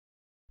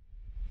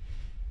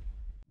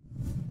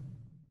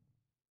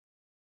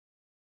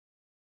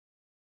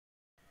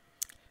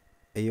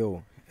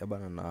Eyo,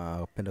 bana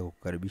napenda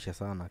kukukaribisha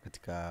sana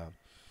katika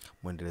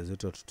mwendelezo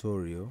wetu wa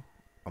tutorial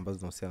ambazo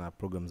zinahusiana na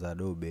program za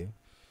Adobe.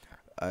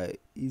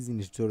 Hizi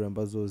ni tutorial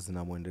ambazo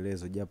zina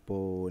mwendelezo,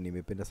 japo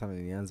nimependa sana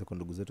nianze kwa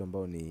ndugu zetu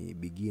ambao ni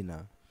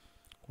beginner.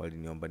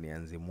 Waliniomba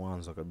nianze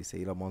mwanzo kabisa,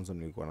 ila mwanzo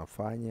nilikuwa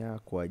nafanya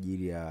kwa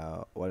ajili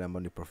ya wale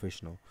ambao ni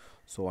professional.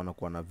 So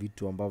wanakuwa na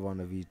vitu ambavyo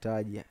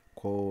wanavihitaji,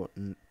 kwa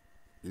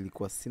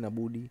ilikuwa sina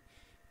budi,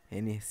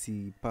 yani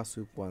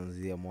sipaswi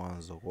kuanzia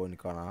mwanzo. Kwa hiyo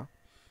nikawa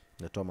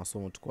natoa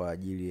masomo tu kwa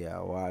ajili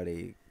ya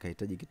wale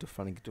kahitaji kitu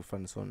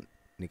fulani, so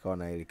nikawa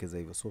naelekeza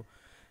hivyo. So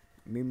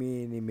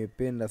mimi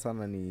nimependa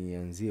sana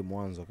nianzie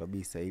mwanzo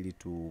kabisa ili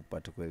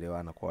tupate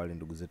kuelewana kwa wale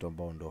ndugu zetu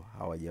ambao ndo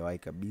hawajawahi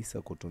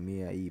kabisa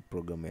kutumia hii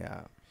program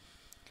ya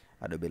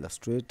Adobe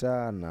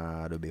Illustrator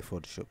na Adobe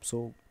Photoshop.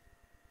 So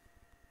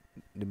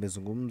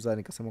nimezungumza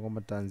nikasema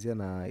kwamba tutaanzia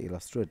na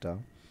Illustrator.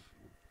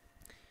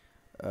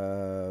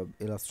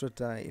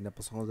 Illustrator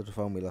inapaswa kwanza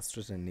tufahamu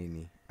Illustrator ni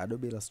nini.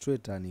 Adobe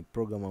Illustrator ni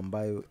program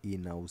ambayo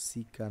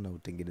inahusika na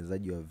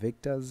utengenezaji wa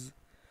vectors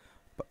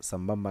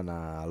sambamba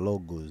na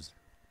logos,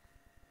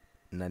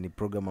 na ni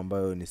program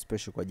ambayo ni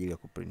special kwa ajili ya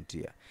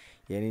kuprintia.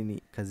 Yaani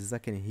ni kazi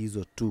zake ni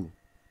hizo tu.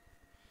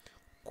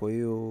 Kwa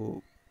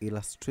hiyo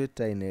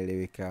Illustrator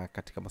inaeleweka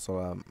katika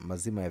masuala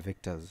mazima ya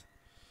vectors.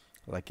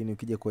 Lakini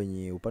ukija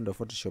kwenye upande wa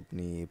Photoshop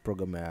ni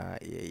program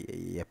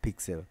ya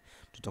pixel.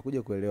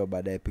 Tutakuja kuelewa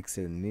baadaye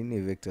pixel ni nini,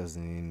 vectors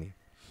ni nini.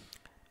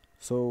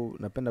 So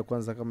napenda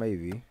kwanza kama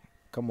hivi,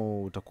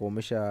 kama utakuwa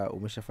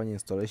umeshafanya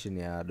installation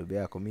ya Adobe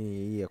yako. Mimi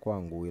hii ya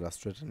kwangu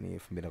Illustrator ni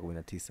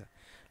 2019,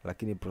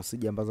 lakini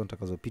procedure ambazo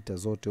nitakazopita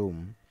zote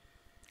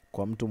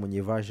kwa mtu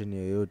mwenye version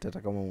yoyote,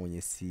 hata kama mwenye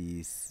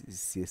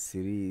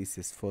CS3,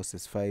 CS4,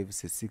 CS5,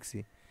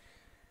 CS6,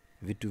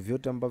 vitu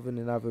vyote ambavyo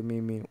ninavyo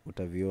mimi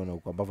utaviona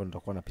huko, ambavyo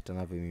nitakuwa napita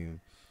navyo mimi.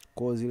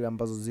 Kwa zile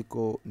ambazo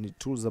ziko ni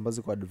tools ambazo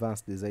ziko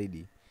advanced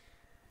zaidi,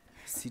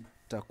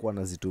 sitakuwa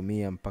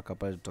nazitumia mpaka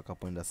pale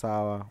tutakapoenda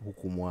sawa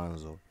huku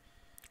mwanzo,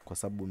 kwa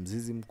sababu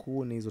mzizi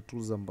mkuu ni hizo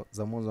tools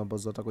za mwanzo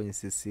ambazo hata kwenye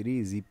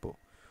CS3 zipo.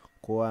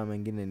 Kwa haya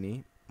mengine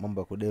ni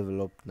mambo ya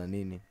kudevelop na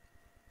nini.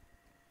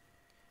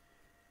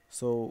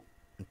 So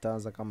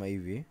nitaanza kama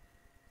hivi.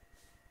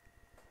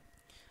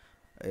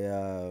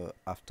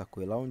 After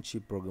kuilaunch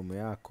programu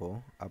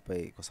yako hapa,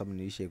 kwa sababu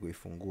nilisha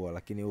kuifungua,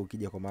 lakini wewe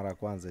ukija kwa mara ya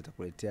kwanza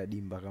itakuletea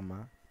dimba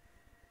kama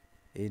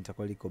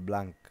itakuwa liko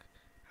blank,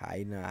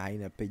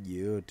 haina page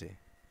yoyote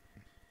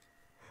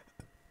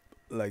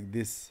like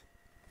this.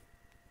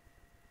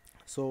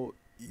 So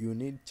you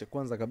need, cha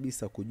kwanza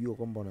kabisa, kujua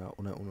kwamba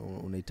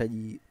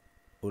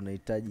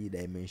unahitaji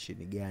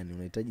dimension gani,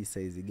 unahitaji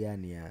size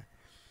gani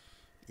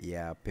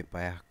ya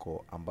pepa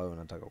yako ambayo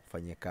unataka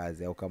kufanyia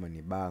kazi, au kama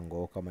ni bango,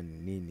 au kama ni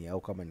nini,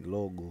 au kama ni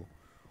logo.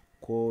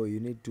 Kwa you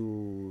need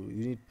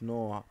to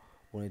know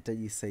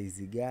unahitaji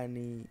size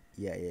gani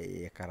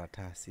ya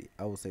karatasi,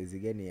 au size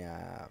gani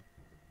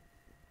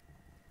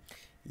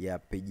ya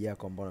page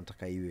yako ambayo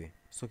unataka iwe.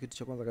 So kitu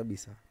cha kwanza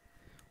kabisa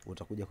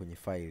utakuja kwenye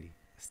file.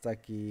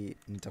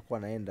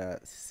 Nitakuwa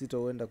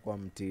sitoenda kwa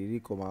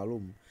mtiririko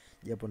maalum,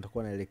 japo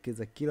nitakuwa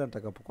naelekeza kila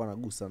nitakapokuwa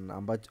nagusa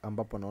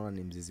ambapo naona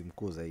ni mzizi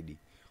mkuu zaidi.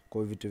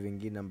 Kwa vitu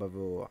vingine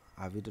ambavyo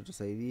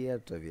havitotusaidia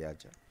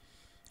tutaviacha,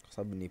 kwa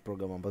sababu ni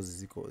program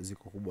ambazo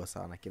ziko kubwa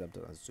sana, kila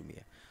mtu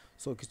anazitumia.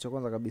 So kitu cha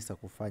kwanza kabisa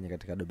kufanya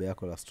katika Adobe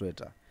yako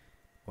Illustrator,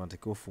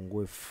 unatakiwa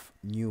ufungue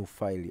new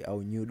file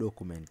au new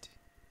document.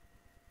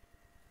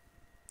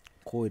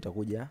 Kwa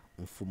itakuja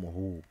mfumo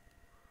huu.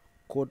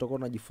 Kwa utakuwa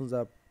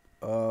unajifunza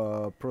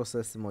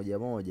process moja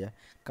moja.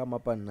 Kama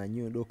hapa na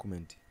new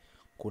document,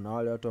 kuna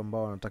wale watu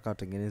ambao wanataka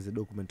watengeneze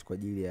document kwa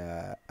ajili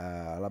ya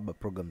labda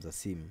program za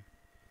simu.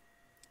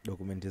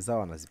 Document zao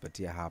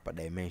wanazipatia hapa,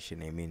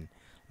 dimension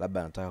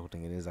labda anataka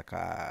kutengeneza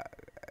ka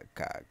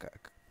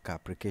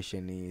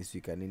application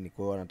sika nini,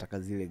 kwa hiyo anataka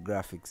zile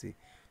graphics.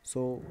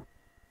 So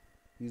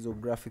hizo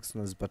graphics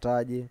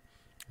unazipataje?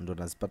 Ndio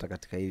unazipata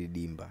katika hili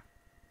dimba.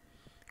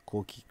 Kwa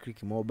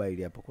ukiklik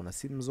mobile hapo kuna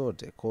simu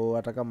zote. Kwa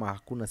hata kama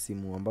hakuna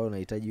simu ambayo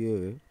unahitaji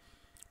wewe,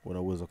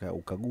 una uwezo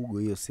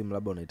ukagoogle hiyo simu,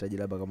 labda unahitaji,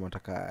 labda kama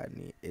unataka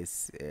ni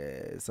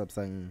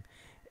Samsung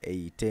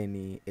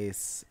A10,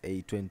 S,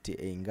 A20,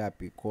 A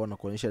ngapi, kwa na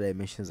kuonyesha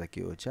dimensions za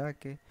kioo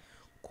chake.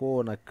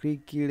 Kwa na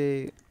click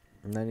ile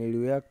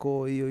naniliu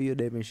yako, hiyo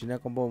dimension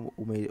yako ambayo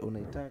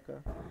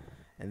unaitaka,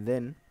 and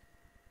then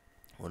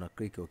una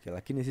click okay.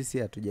 Lakini sisi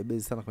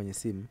hatujabezi sana kwenye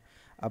simu.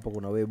 Hapa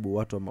kuna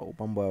watu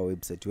mambo ya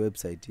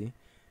website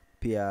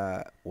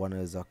pia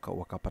wanaweza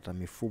wakapata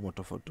mifumo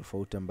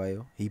tofauti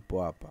ambayo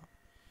ipo hapa.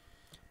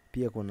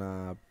 Pia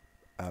kuna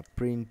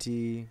print,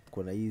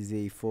 kuna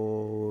easy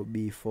A4,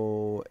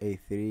 B4,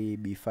 A3,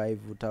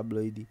 B5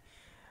 tabloid,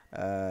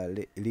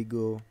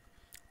 Lego.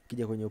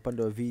 Kija kwenye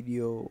upande wa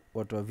video,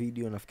 watu wa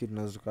video nafikiri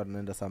tunaweza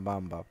tunaenda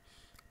sambamba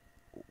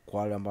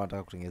kwa wale ambao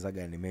wanataka kutengeneza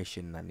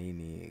animation na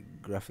nini,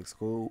 graphics.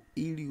 Kwa hiyo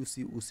ili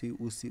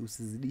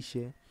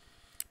usizidishe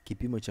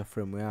kipimo cha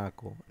frame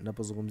yako.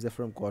 Ninapozungumzia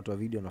frame kwa watu wa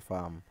video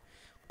nafahamu,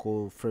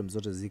 kwa frame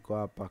zote ziko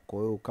hapa. Kwa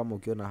hiyo kama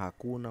ukiona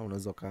hakuna,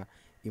 unaweza ka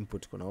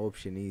input, kuna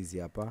option hizi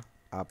hapa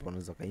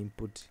unaweza ka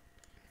input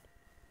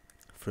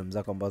frame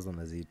zako ambazo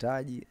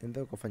unazihitaji, and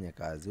then ukafanya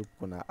kazi. Huku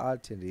kuna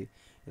art and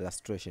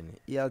illustration.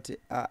 Hii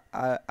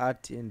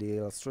art and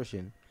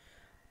illustration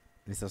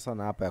ni sawa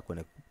na hapa ya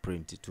kwenye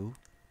kuprint tu.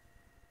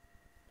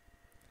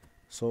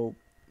 So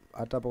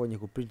hata hapa kwenye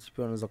kuprint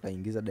pia unaweza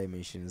kaingiza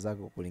dimension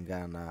zako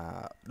kulingana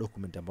na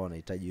document ambayo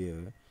unahitaji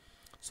wewe.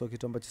 So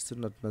kitu ambacho sisi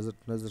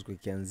tunaweza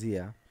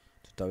tukianzia,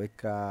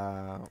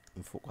 tutaweka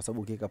kwa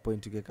sababu ukiweka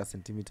point, ukiweka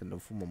centimeter na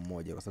mfumo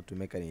mmoja, kwa sababu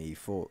tumeweka ni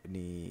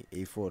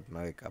A4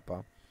 tunaweka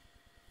hapa.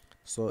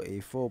 So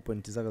A4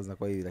 point zako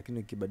zinakuwa hivi, lakini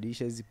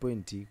ukibadilisha hizi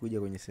point kuja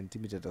kwenye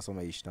centimeter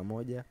itasoma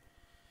 21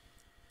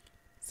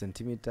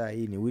 centimeter.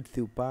 Hii ni width,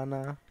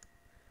 upana,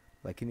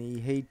 lakini hii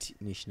height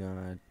ni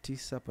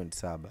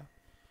 29.7.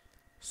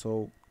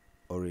 So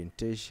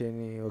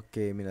orientation,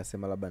 okay, mimi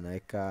nasema labda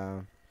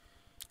naweka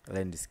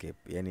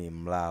landscape, yani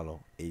mlalo,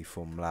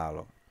 A4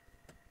 mlalo.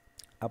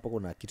 Hapo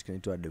kuna kitu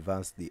kinaitwa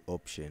advanced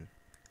option.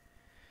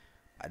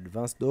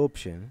 Advanced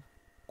option,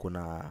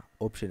 kuna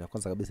option ya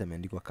kwanza kabisa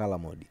imeandikwa color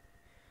mode.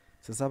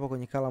 Sasa hapa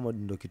kwenye color mode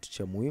ndio kitu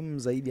cha muhimu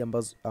zaidi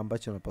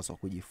ambacho unapaswa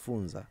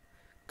kujifunza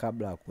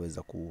kabla ya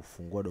kuweza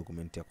kufungua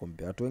dokumenti ya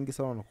kompyuta. Watu wengi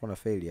sana wanakuwa na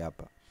faili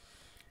hapa.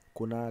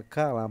 Kuna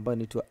color ambayo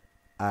inaitwa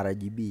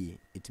RGB.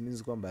 It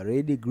means kwamba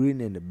red,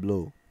 green and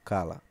blue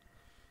color.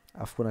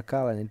 Alafu kuna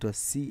color inaitwa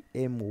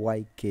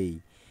CMYK.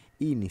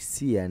 Hii ni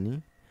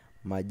cyan,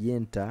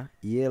 magenta,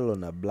 yellow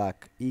na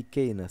black.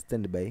 K na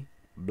standby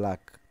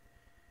black.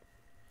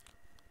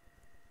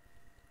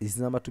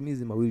 Zina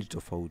matumizi mawili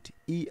tofauti.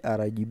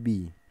 RGB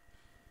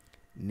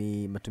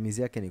ni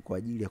matumizi yake ni kwa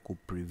ajili ya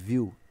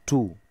kupreview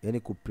tu. Yani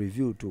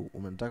kupreview tu.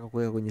 Unataka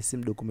kuweka kwenye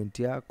simu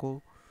dokumenti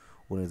yako,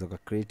 unaweza ka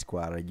create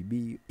kwa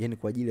RGB, yani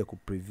kwa ajili ya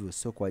kupreview,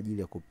 sio kwa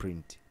ajili ya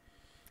kuprint.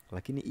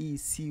 Lakini hii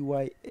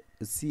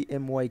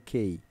CMYK,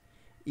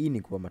 hii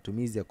ni kwa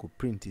matumizi ya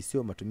kuprint,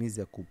 sio matumizi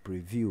ya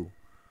kupreview.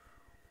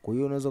 Kwa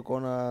hiyo unaweza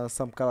kuona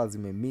some colors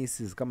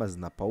zimemiss kama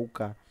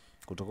zinapauka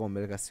kutoka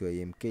umeleka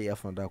CMYK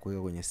afu unataka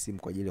kuweka kwenye simu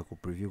kwa ajili ya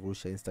kupreview,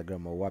 kurusha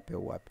Instagram au wapi.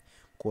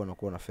 Kwa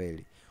unakuwa na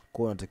faili.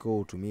 Kwa unatakiwa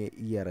utumie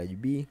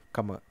RGB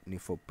kama ni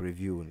for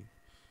preview.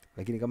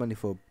 Lakini kama ni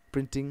for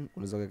printing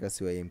unaweza kuweka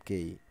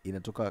CMYK,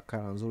 inatoka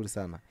color nzuri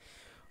sana.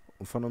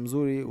 Mfano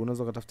mzuri,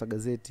 unaweza kutafuta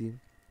gazeti,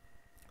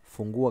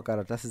 fungua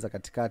karatasi za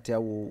katikati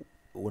au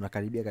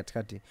unakaribia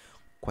katikati,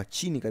 kwa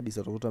chini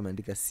kabisa utakuta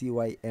wameandika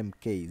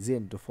CYMK. Zile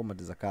ndio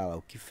format za color.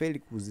 Ukifeli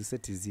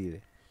kuziseti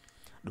zile,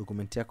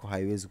 dokumenti yako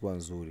haiwezi kuwa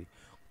nzuri.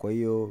 Kwa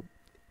hiyo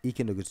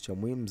hiki ndio kitu cha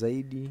muhimu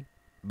zaidi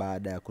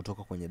baada ya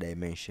kutoka kwenye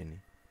dimension.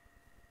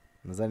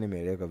 Nadhani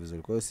nimeeleweka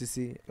vizuri. Kwa hiyo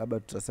sisi labda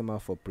tutasema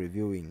for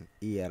previewing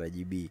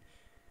RGB.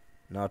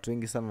 Na watu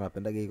wengi sana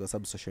wanapendaga hii kwa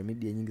sababu social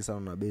media nyingi sana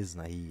na base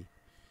na hii.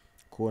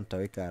 Kwa hiyo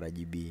nitaweka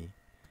RGB.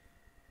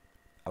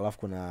 Alafu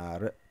kuna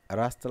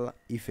raster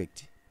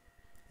effect.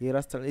 Hii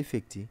raster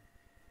effect,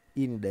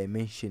 hii ni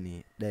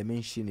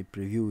dimension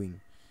previewing.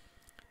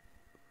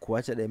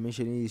 Kuacha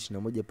dimension hii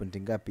 21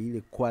 point ngapi,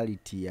 ile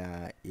quality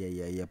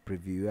ya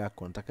preview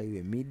yako nataka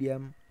iwe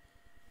medium,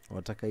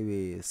 unataka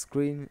iwe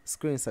screen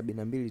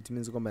 72. It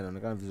means kwamba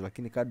inaonekana vizuri,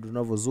 lakini kadri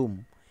unavyo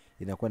zoom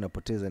inakuwa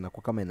inapoteza,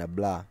 inakuwa kama ina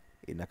blur,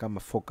 ina kama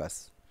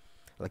focus.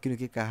 Lakini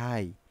ukiweka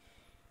high,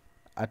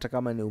 hata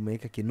kama ni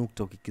umeweka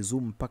kinukta,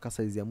 ukikizoom mpaka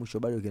size ya mwisho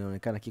bado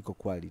kinaonekana kiko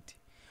quality.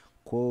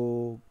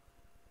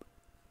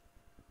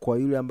 Kwa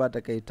yule ambaye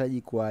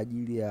atakayehitaji kwa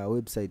ajili ya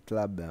website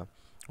labda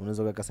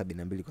unaweza kuweka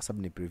 72 kwa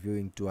sababu ni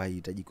previewing tu,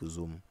 haihitaji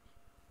kuzoom.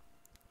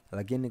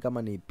 Lakini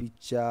kama ni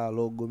picha,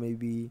 logo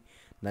maybe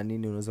na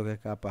nini, unaweza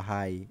kuweka hapa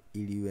high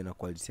ili iwe na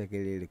quality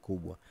yake ile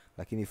kubwa.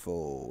 Lakini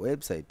for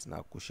website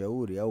na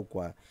kushauri au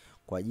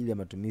kwa ajili ya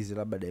matumizi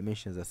labda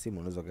dimensions za simu,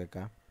 unaweza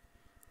kuweka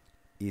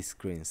hii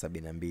screen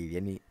 72.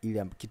 Yani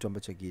ile kitu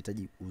ambacho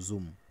kihitaji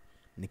uzoom,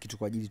 ni kitu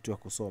kwa ajili tu ya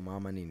kusoma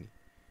ama nini.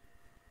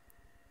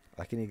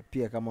 Lakini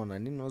pia kama una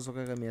nini unaweza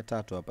kuweka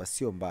 300 hapa,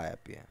 sio mbaya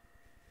pia.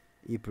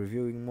 Hii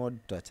previewing mode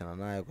tutaachana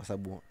nayo kwa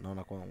sababu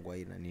naona kwa ngwa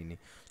ina nini.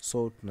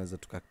 So tunaweza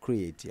tuka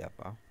create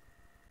hapa.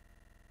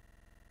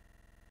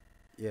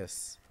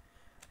 Yes.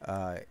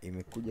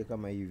 Imekuja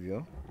kama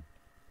hivyo.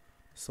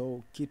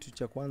 So kitu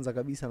cha kwanza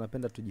kabisa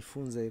napenda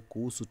tujifunze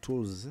kuhusu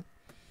tools.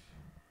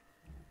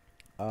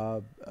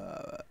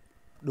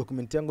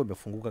 Dokumenti yangu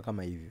imefunguka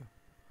kama hivyo.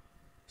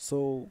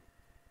 So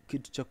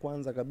kitu cha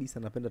kwanza kabisa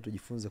napenda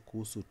tujifunze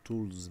kuhusu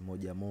tools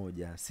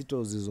moja.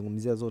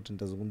 Sitozizungumzia zote,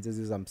 nitazungumzia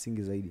zile za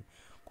msingi zaidi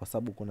kwa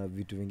sababu kuna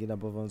vitu vingine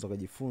ambavyo unaweza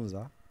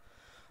kujifunza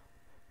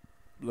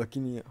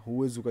lakini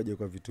huwezi ukaja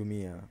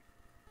kuvitumia.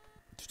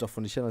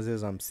 Tutafundishana zile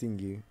za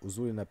msingi.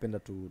 Uzuri napenda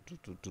tu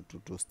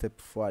step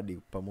forward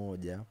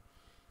pamoja,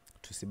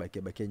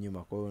 tusibakie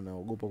nyuma. Kwa hiyo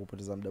naogopa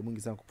kupoteza muda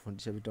mwingi sana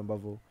kufundisha vitu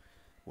ambavyo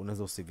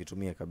unaweza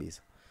usivitumie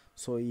kabisa.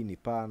 So hii ni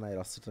pana,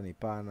 Illustrator ni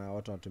pana,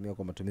 watu wanatumia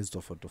kwa matumizi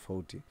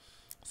tofauti.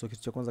 So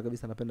kitu cha kwanza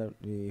kabisa napenda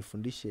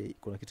nifundishe,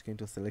 kuna kitu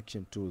kinaitwa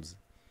selection tools.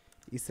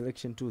 Hii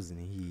selection tools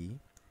ni hii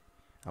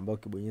ambayo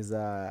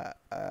ukibonyeza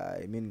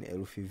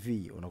herufi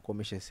V unakuwa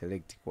umesha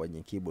select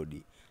kwenye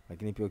keyboard,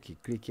 lakini pia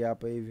ukiklik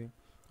hapa hivi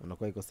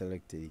unakuwa iko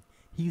selected.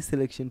 Hii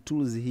selection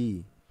tools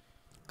hii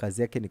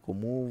kazi yake ni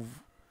kumove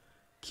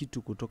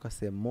kitu kutoka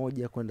sehemu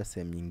moja kwenda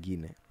sehemu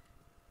nyingine.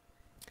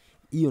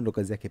 Hiyo ndo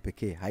kazi yake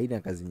pekee, haina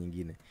kazi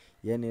nyingine.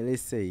 Yani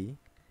let's say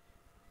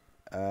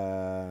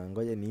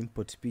ngoja ni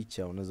import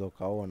picha, unaweza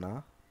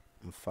ukaona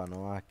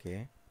mfano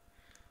wake.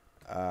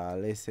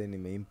 Let's say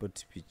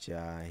nimeimport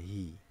picha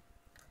hii.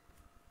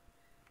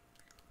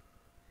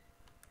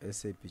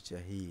 Let's say picha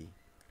hii.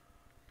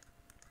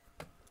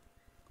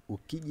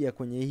 Ukija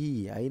kwenye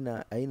hii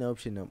haina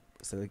option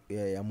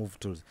ya move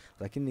tools,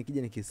 lakini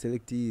nikija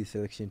nikiselect hii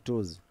selection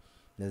tools,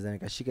 naweza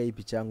nikashika hii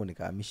picha yangu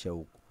nikahamisha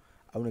huku,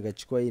 au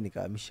nikachukua hii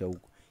nikahamisha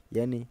huku.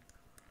 Yani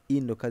hii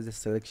ndo kazi ya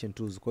selection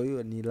tools. Kwa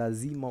hiyo ni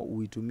lazima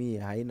uitumie,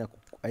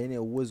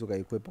 haina uwezo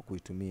kaikwepa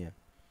kuitumia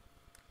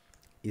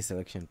hii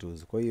selection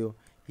tools. Kwa hiyo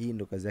hii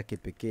ndo kazi yake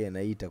pekee, na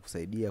hii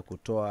itakusaidia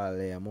kutoa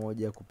layer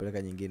moja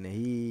kupeleka nyingine.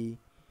 Hii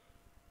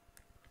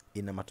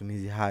ina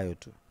matumizi hayo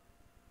tu.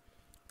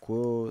 Kwa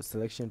hiyo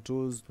selection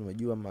tools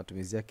tunajua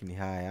matumizi yake ni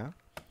haya: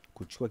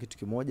 kuchukua kitu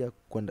kimoja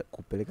kwenda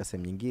kupeleka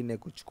sehemu nyingine,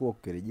 kuchukua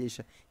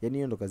kukirejesha. Yani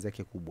hiyo ndo kazi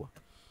yake kubwa.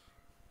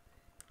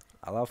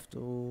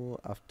 Alafu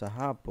after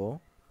hapo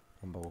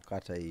naomba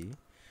kukata hii.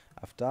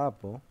 After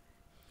hapo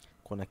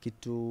kuna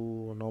kitu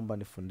naomba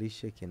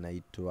nifundishe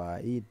kinaitwa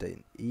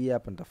hii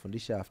hapa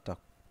nitafundisha after.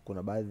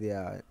 Kuna baadhi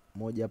ya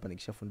moja hapa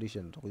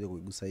nikishafundisha nitakuja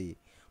kuigusa hii,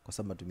 kwa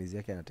sababu matumizi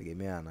yake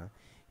yanategemeana.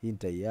 Hii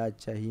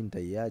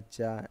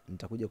nitaiacha,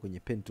 nitakuja kwenye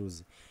pen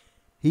tools.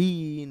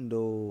 Hii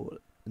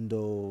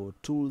ndo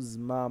tools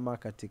mama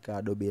katika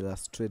Adobe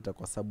Illustrator,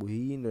 kwa sababu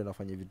hii ndo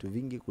inafanya vitu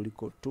vingi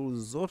kuliko tools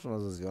zote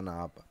unazoziona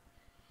hapa.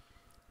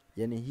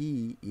 Yani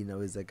hii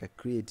inaweza ka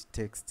create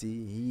text,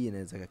 hii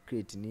inaweza ka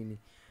create nini?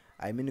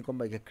 I mean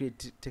kwamba ika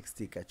create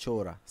text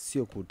ikachora,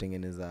 sio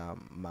kutengeneza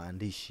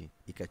maandishi,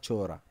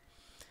 ikachora.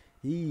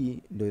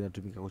 Hii ndo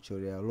inatumika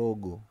kuchorea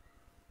logo.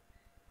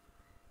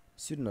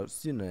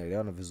 Sio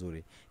naelewana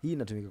vizuri. Hii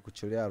inatumika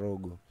kuchorea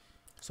logo.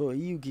 So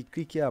hii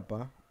ukiklik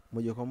hapa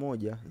moja kwa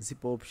moja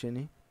zipo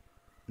option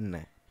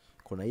 4.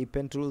 Kuna hii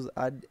pen tools,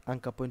 add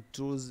anchor point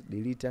tools,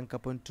 delete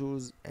anchor point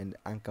tools and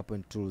anchor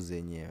point tools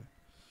yenyewe.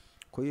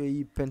 Kwa hiyo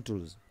hii pen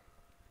tools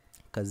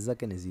kazi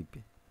zake ni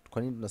zipi?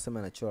 Kwa nini tunasema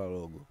inachora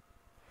logo?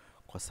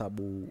 Kwa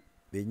sababu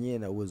yenyewe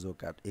ina uwezo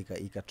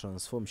ika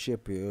transform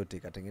shape yoyote,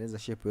 ikatengeneza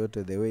shape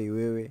yoyote the way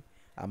wewe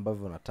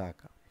ambavyo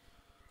unataka.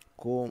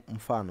 Kwa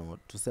mfano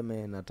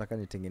tuseme nataka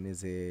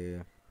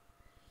nitengeneze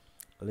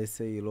let's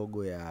say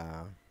logo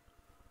ya,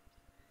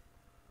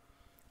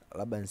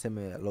 labda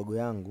niseme logo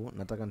yangu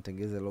nataka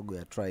nitengeneze logo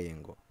ya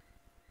triangle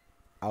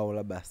au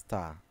labda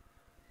star.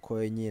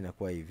 Kwa yenyewe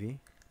inakuwa hivi,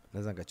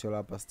 naweza nikachora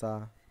hapa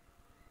star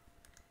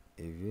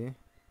hivi,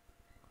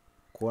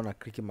 kuona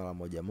click mara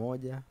moja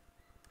moja.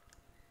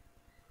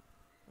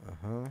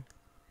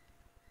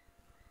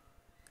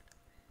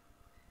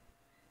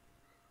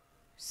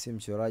 Si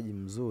mchoraji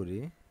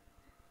mzuri,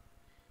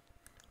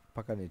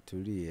 mpaka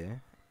nitulie.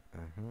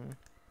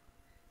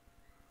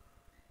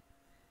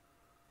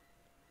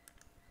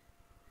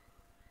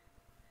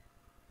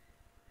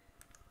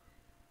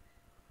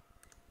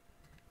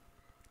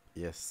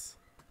 Yes,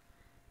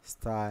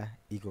 star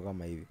iko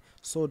kama hivi.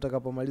 So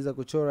utakapomaliza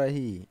kuchora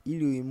hii,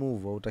 ili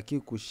uimove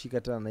hautakiwi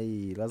kushika tena na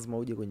hii, lazima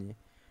uje kwenye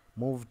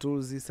move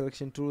tools,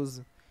 selection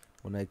tools,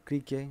 una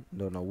click,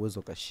 ndio una uwezo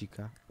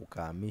ukashika,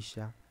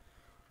 ukahamisha,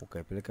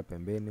 ukaipeleka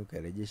pembeni,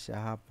 ukairejesha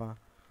hapa,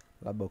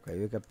 labda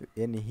ukaiweka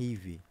yani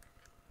hivi.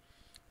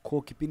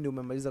 Kwa kipindi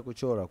umemaliza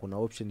kuchora, kuna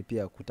option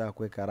pia kutaka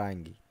kuweka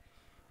rangi,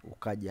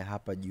 ukaja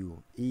hapa juu.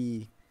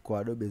 Hii kwa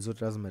Adobe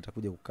zote lazima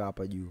itakuja kukaa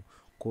hapa juu.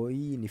 Kwa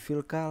hii ni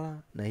fill color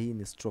na hii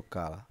ni stroke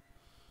color.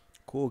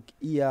 Kwa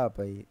hii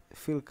hapa hii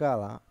fill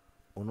color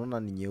unaona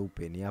ni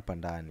nyeupe, ni hapa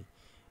ndani.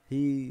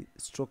 Hii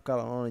stroke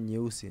color unaona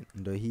nyeusi,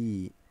 ndio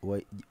hii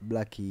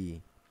black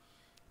hii.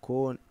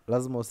 Kwa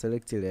lazima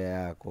uselect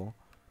layer yako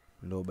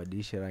ndio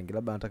ubadilishe rangi.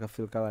 Labda nataka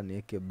fill color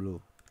niweke blue,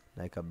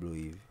 naweka blue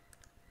hivi.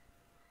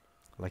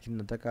 Lakini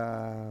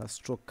nataka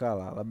stroke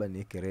color labda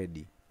niweke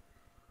red,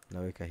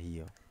 naweka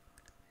hiyo.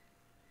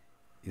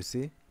 You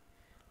see?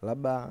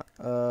 Labda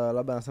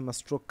nasema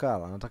stroke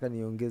color nataka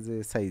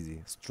niongeze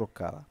size stroke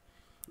color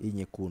hii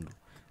nyekundu,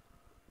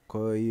 kwa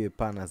hiyo iwe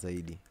pana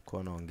zaidi, kwa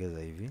hiyo naongeza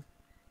hivi.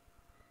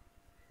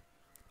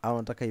 Au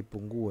nataka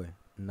ipungue,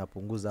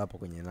 napunguza hapo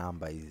kwenye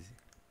namba hizi.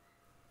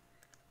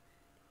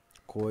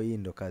 Kwa hiyo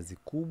ndo kazi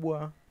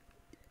kubwa.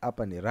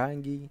 Hapa ni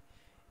rangi,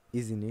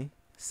 hizi ni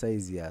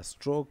size ya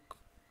stroke.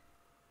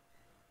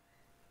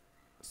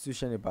 Sio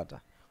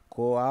shanipata.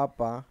 Kwa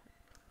hapa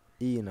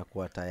hii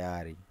inakuwa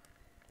tayari.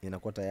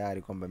 Inakuwa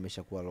tayari kwamba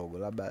imeshakuwa logo.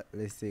 Labda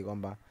let's say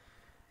kwamba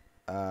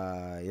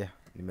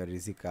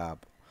nimeridhika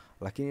hapo.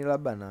 Lakini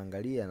labda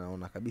naangalia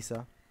naona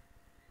kabisa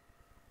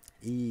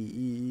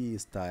hii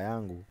star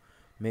yangu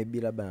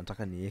maybe labda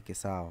nataka niweke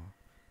sawa,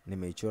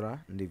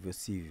 nimeichora ndivyo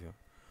sivyo.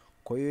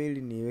 Kwa hiyo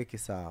ili niweke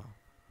sawa,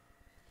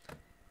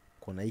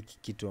 kuna hiki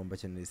kitu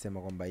ambacho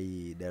nilisema kwamba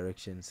hii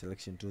direction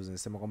selection tools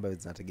nilisema kwamba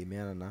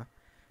zinategemeana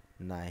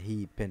na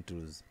hii pen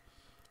tools.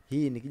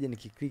 Hii nikija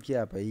nikiklik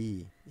hapa,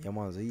 hii ya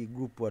mwanzo, hii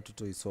group watu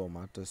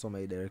tuisoma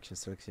hii direction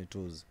selection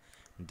tools,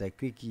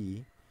 nitaklik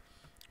hii.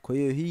 Kwa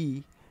hiyo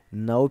hii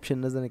na option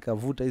naweza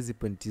nikavuta hizi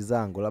pointi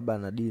zangu, labda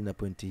na deal na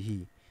pointi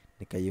hii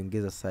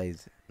nikaiongeza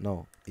size.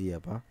 No, hii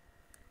hapa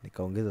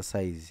nikaongeza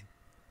size,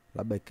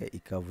 labda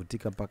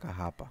ikavutika mpaka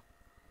hapa.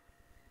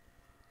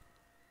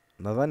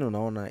 Nadhani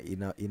unaona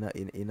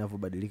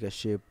inavyobadilika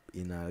shape,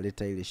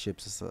 inaleta ile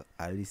shape sasa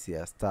halisi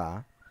ya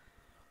star.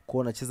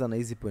 Kwa nacheza na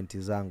hizi pointi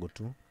zangu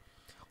tu.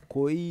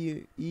 Kwa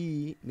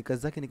hii ni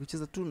kazi yake, ni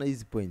kucheza tu na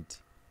hizi pointi.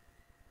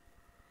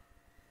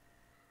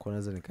 Kwa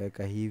naweza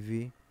nikaweka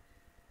hivi.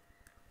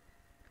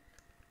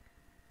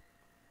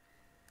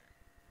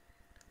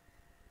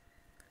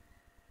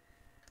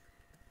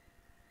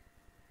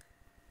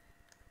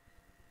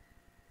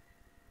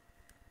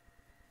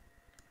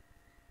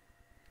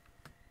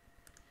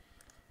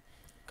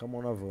 Kama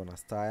unavyoona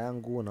star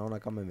yangu, unaona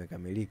kama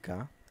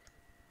imekamilika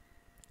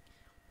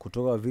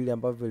kutoka vile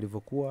ambavyo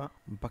ilivyokuwa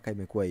mpaka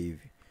imekuwa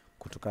hivi,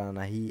 kutokana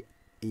na hii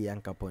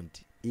anchor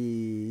point,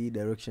 hii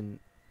direction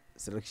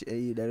selection,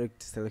 hii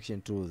direct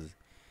selection tools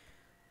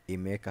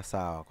imeweka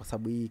sawa, kwa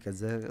sababu hii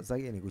kazi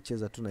zake ni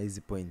kucheza tu na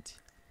hizi point,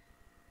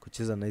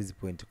 kucheza na hizi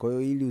point. Kwa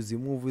hiyo ili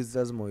uzimove hizi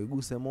lazima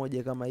uiguse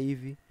moja kama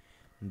hivi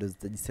ndio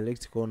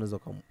zitajiselect. Kwa hiyo unaweza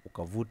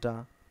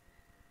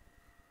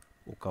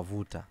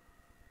ukavuta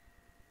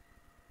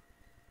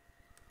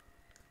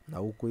na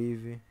huko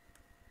hivi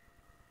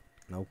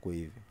na huko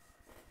hivi,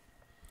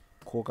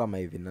 kwa kama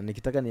hivi. Na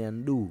nikitaka ni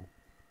undo,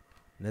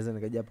 naweza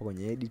nikaja hapa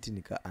kwenye edit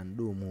nika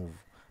undo move,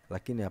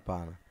 lakini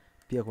hapana,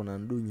 pia kuna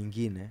undo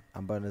nyingine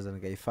ambayo naweza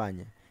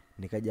nikaifanya,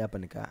 nikaja hapa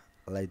nika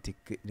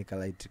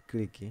right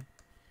click,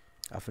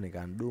 afu nika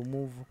undo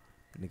move,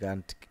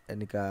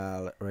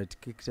 nika right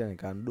click tena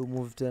nika undo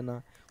move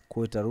tena,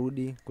 kwa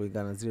itarudi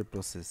kulingana na zile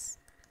process.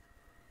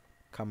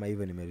 Kama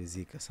hivyo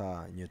nimeridhika.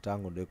 Sawa, nyota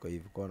yangu ndio iko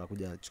hivi. Kwa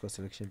nakuja nachukua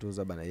selection tools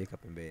hapa naiweka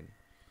pembeni.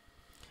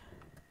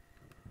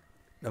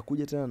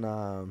 Nakuja tena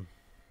na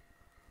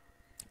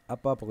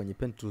hapa kwenye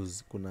pen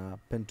tools, kuna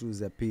pen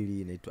tools ya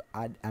pili inaitwa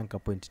add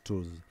anchor point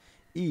tools.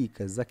 Hii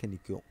kazi zake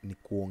ni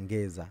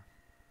kuongeza.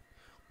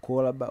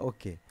 Kwa labda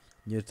okay,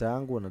 nyota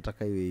yangu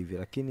nataka iwe hivi,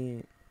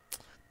 lakini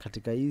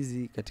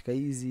katika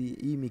hizi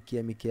hii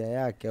mikia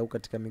yake au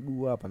katika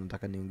miguu hapa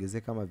nataka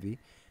niongezee kama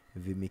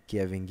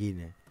vimikia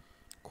vingine.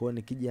 Kwa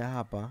nikija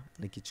hapa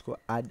nikichukua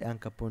add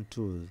anchor point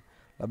tools,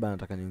 labda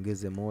nataka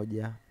niongeze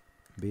 1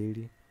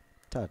 2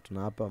 3,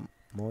 na hapa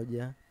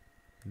 1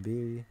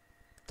 2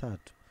 3.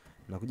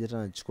 Nakuja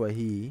tena nachukua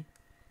hii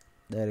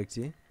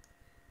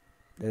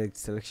direct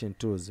selection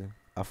tools,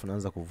 afu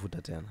naanza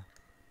kuvuta tena.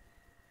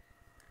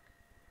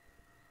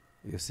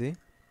 You see?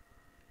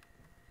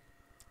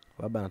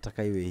 Labda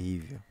nataka iwe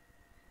hivyo.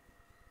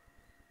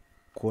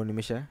 Kwa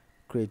nimesha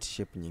create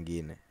shape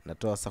nyingine.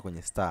 Natoa sasa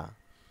kwenye star.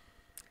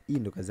 Hii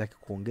ndio kazi yake,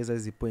 kuongeza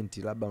hizi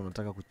pointi. Labda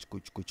unataka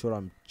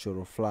kuchora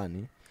mchoro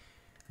fulani,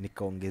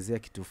 nikaongezea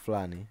kitu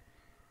fulani.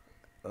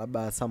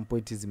 Labda some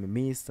points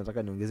zimemiss,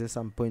 nataka niongezee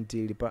some point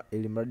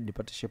ili mradi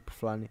nipate shape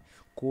fulani.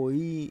 Kwa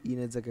hii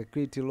inaweza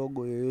create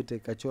logo yoyote,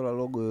 ikachora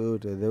logo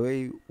yoyote the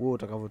way wewe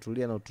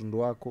utakavyotulia na utundu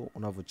wako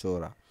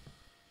unavyochora.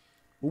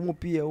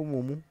 Pia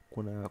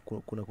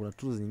kuna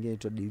tools nyingine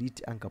inaitwa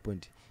delete anchor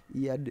point.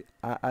 Hii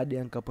add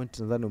anchor point,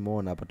 nadhani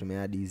umeona hapa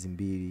tumeadd hizi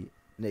 2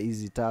 na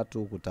hizi 3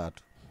 huku 3.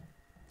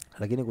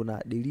 Lakini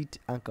kuna delete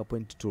anchor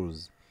point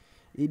tools.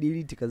 Hii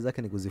delete kazi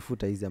yake ni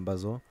kuzifuta hizi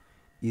ambazo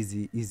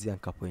hizi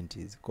anchor point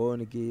hizi. Kwa hiyo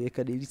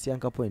nikiweka delete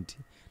anchor point,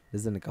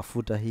 naweza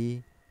nikafuta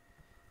hii,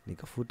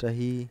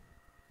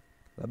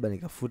 labda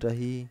nikafuta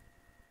hii,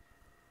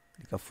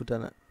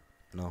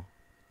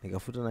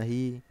 nikafuta na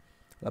hii,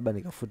 labda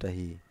nikafuta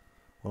hii.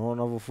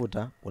 Unaona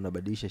unavyofuta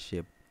unabadilisha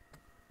shape.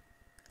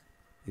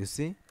 You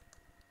see?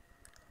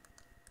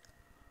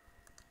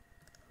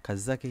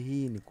 Kazi zake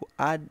hii ni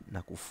ku-add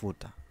na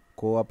kufuta.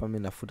 Kwa hiyo hapa mimi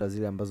nafuta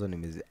zile ambazo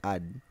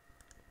nimezi-add.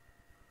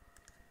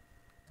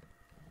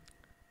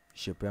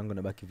 Shape yangu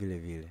inabaki vile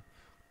vile.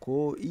 Kwa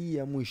hiyo hii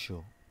ya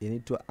mwisho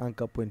inaitwa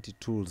anchor point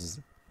tools.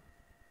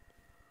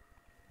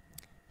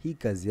 Hii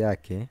kazi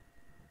yake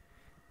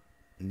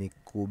ni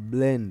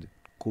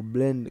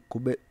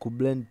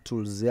kublend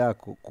tools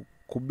yako,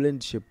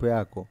 kublend shape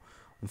yako.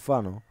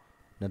 Mfano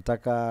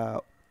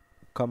nataka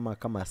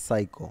kama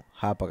cycle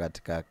hapa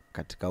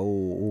katika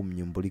huu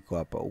mnyumbuliko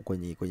hapa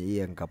kwenye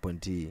hii anchor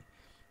point hii,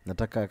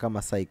 nataka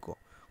kama cycle.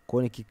 Kwa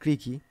hiyo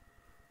nikiklik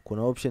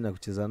kuna option ya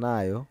kucheza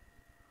nayo,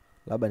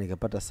 labda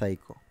nikapata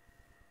cycle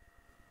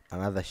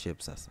another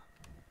shape. Sasa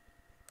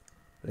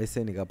let's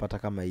say nikapata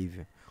kama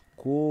hivyo.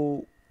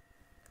 Kwa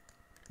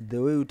the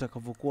way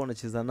utakavyokuwa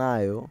unacheza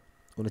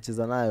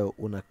nayo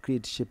una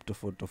create shape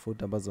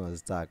tofauti ambazo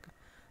unazitaka.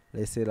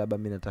 Let's say labda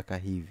mimi nataka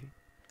hivi,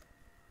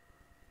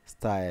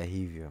 style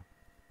hivyo.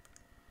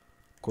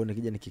 Kwa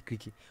nikija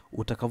nikiklik,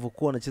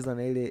 utakavyokuwa unacheza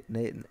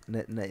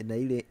na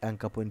ile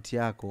anchor point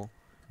yako,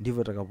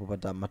 ndivyo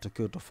utakapopata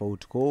matokeo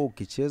tofauti. Kwa hiyo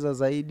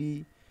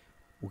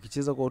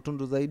ukicheza kwa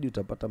utundu zaidi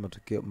utapata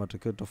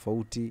matokeo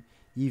tofauti.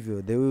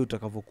 Hivyo the way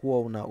utakavyokuwa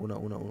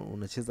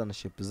unacheza na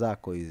shape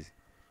zako hizi.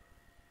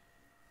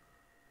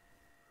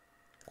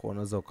 Kwa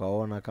unaweza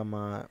ukaona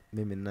kama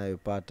mimi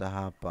ninayopata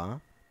hapa.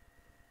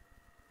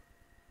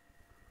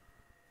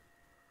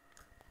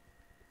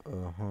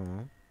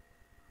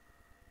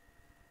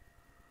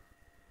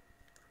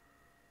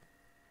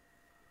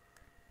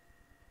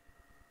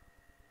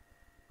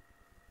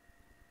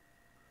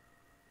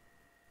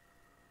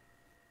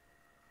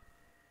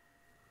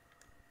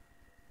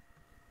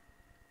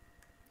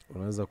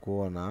 unaweza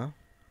kuona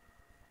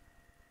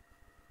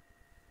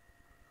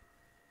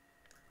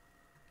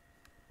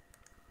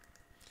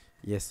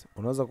yes,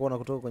 unaweza kuona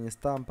kutoka kwenye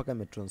star mpaka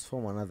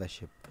imetransform another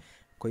shape.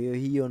 Kwa hiyo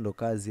hiyo ndo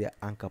kazi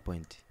ya anchor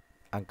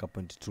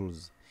point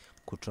tools,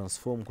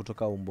 kutransform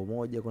kutoka umbo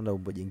moja kwenda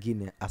umbo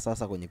jingine,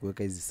 asasa kwenye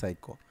kuweka hizi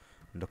cycle.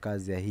 Ndo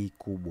kazi ya hii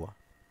kubwa.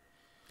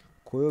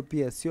 Kwa hiyo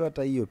pia sio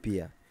hata hiyo,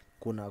 pia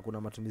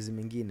kuna matumizi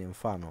mengine.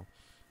 Mfano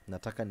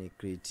nataka ni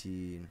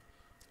create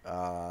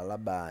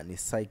labda ni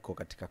cycle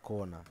katika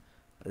kona.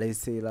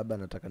 Let's say labda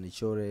nataka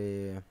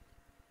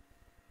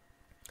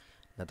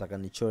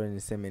nichore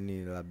niseme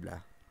nini,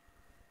 labda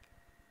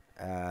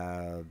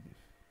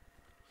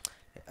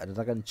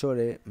nataka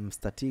nichore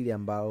mstatili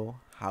ambao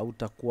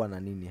hautakuwa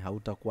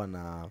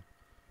na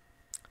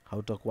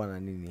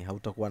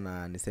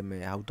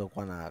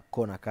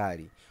kona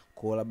kali.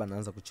 Kwa hiyo labda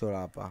naanza kuchora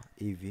hapa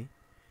hivi,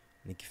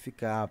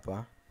 nikifika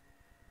hapa,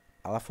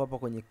 alafu hapa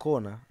kwenye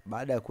kona,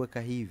 baada ya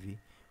kuweka hivi,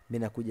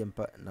 mimi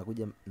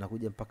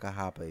nakuja mpaka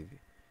hapa hivi,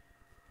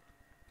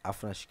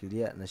 alafu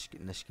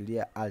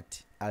nashikilia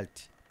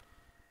alt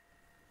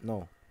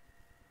no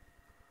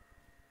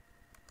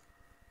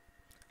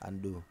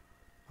undo.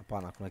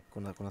 Hapana,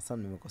 kuna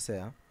sana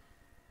nimekosea.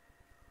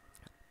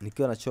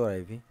 Nikiwa nachora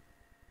hivi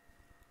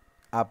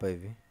hapa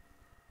hivi,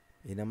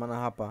 ina maana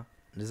hapa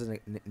naweza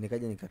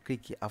nikaja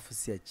nikaklik afu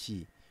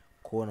siachi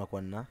kuona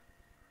kwa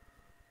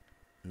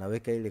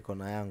naweka ile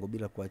kona yangu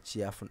bila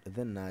kuachia, afu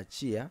then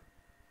naachia,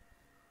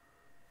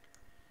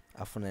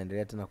 afu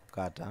naendelea tena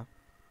kukata.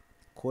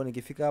 Kwa hiyo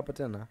nikifika hapa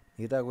tena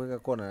nikitaka kuweka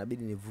kona,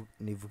 inabidi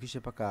nivukishe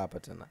paka hapa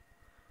tena,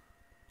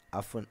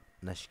 afu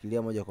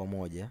nashikilia moja kwa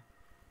moja,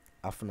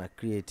 afu na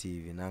create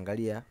hivi,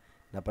 naangalia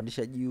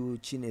napandisha juu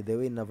chini the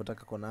way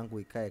ninavyotaka kona yangu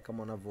ikae,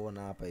 kama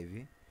unavyoona hapa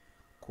hivi.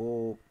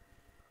 Kwa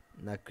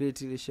na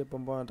create ile shape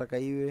ambayo nataka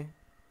iwe,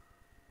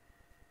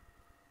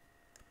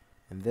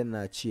 and then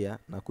naachia,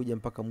 nakuja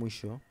mpaka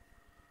mwisho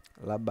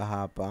labda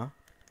hapa,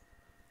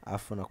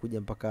 afu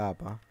nakuja mpaka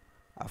hapa,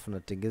 afu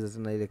natengeza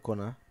tena ile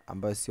kona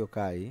ambayo sio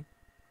kali,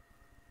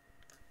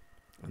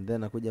 and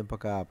then nakuja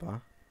mpaka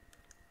hapa,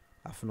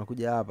 afu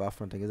nakuja hapa,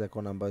 afu natengeza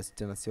kona ambayo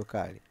tena sio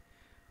kali.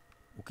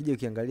 Ukija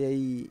ukiangalia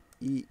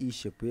hii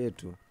shape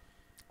yetu,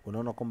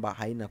 unaona kwamba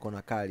haina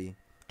kona kali,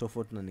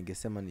 tofauti na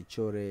ningesema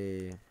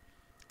nichore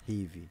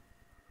hivi.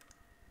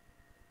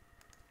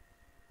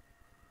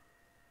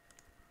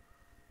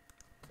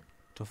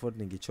 Tofauti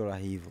ningechora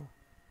hivyo.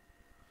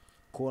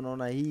 Kwa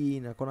unaona hii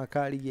ina kona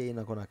kali, hii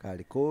ina kona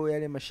kali. Kwa hiyo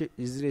yale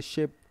zile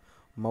shape,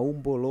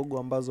 maumbo, logo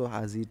ambazo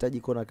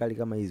hazihitaji kona kali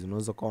kama hizi,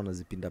 unaweza kwa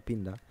unazipinda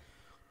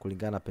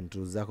kulingana na pen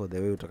tools zako the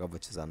way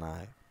utakavyocheza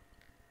nayo.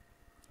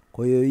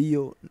 Kwa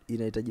hiyo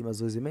inahitaji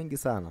mazoezi mengi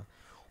sana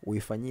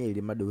uifanyie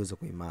ili mradi uweze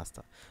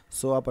kuimaster.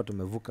 So hapa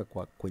tumevuka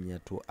kwenye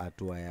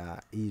hatua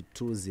ya hii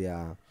tools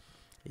ya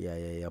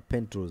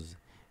pen tools.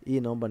 Hii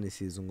naomba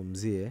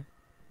nisizungumzie.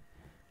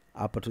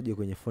 Hapa tuje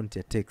kwenye font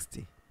ya text.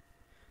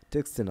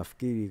 Text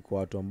nafikiri kwa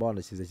watu ambao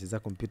wanacheza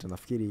kompyuta,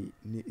 nafikiri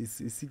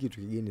si kitu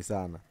kigeni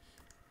sana.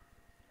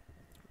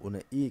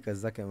 Hii kazi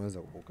zake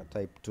unaweza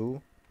kutype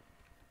tu,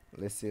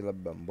 let's say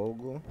labda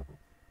mbogo,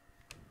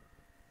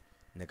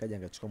 nikaja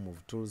nikachukua move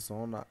tools.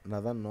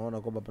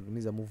 Naona kwamba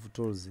matumizi ya move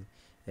tools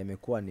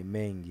yamekuwa ni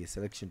mengi,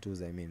 selection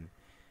tools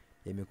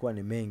yamekuwa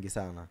ni mengi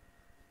sana.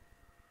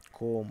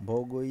 Kwa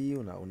mbogo hii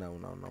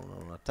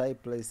una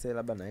type, let's say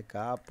labda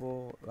naweka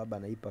hapo, labda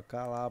naipa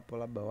color hapo,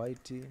 labda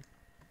white,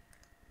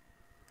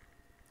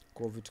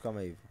 kwa vitu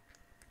kama hivyo.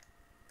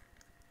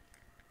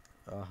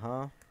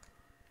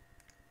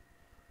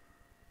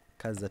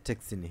 Kazi za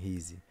text ni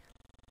hizi.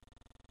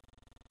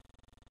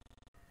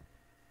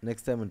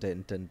 Next time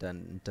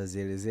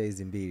nitazielezea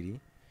hizi mbili.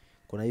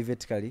 Kuna hii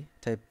vertically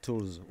type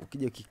tools.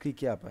 Ukija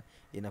ukiklik hapa,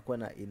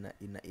 inakuwa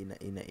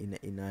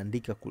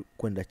inaandika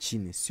kwenda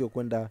chini, sio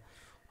kwenda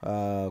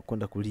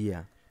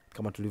kulia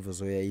kama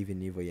tulivyozoea. Hivi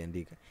ndivyo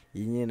iandika.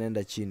 Yenyewe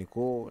inaenda chini.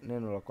 Kwa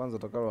neno la kwanza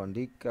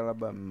utakaloandika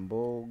labda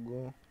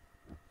mbogo,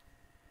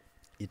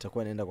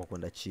 itakuwa inaenda kwa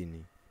kwenda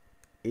chini.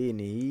 Hii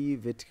ni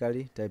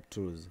vertically type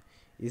tools.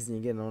 Hizi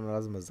nyingine naona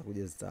lazima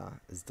zitakuja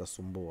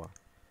zitasumbua.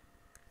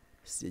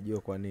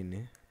 Sijajua kwa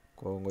nini.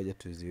 Kwa hiyo ngoja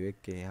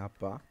tuziweke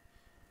hapa.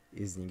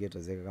 Hizi nyingine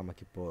tutaziweka kama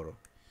kiporo.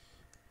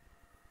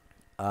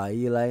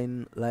 Hii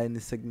line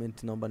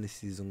segment naomba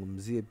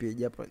nisizungumzie pia,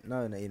 japo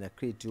nayo ina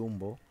create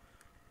umbo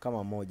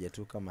kama moja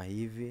tu kama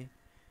hivi.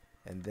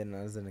 And then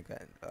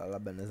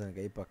naweza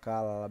nikaipa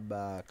color,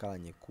 labda color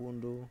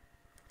nyekundu.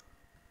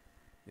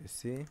 You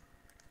see?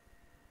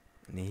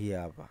 Ni hii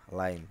hapa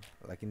line,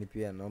 lakini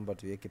pia naomba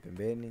tuiweke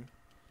pembeni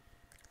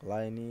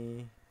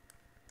line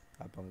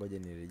hapa. Ngoja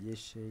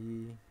nirejeshe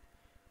hii.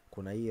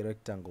 Kuna hii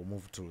rectangle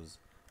move tools.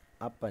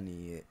 Hapa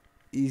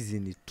hizi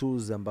ni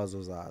tools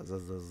ambazo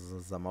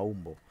za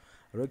maumbo.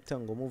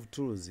 Rectangle move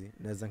tools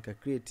naweza nika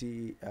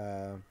create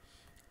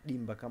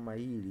dimba kama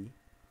hili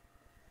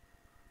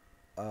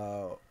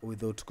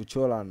without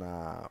kuchora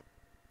na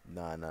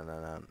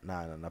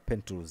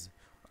pen tools,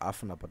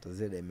 alafu napata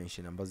zile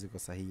dimension ambazo ziko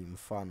sahihi.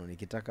 Mfano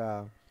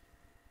nikitaka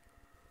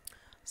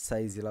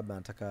size labda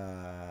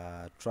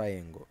nataka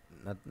triangle,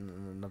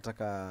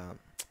 nataka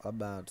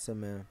labda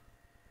tuseme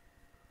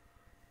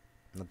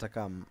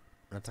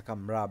nataka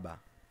mraba,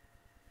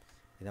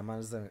 ina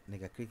maana sasa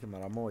nika click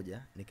mara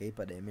moja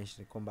nikaipa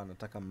dimension kwamba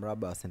nataka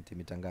mraba wa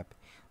sentimita ngapi,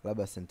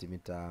 labda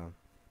sentimita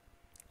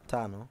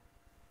 5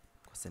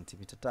 kwa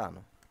sentimita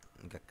 5,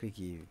 nika click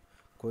hivi.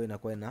 Kwa hiyo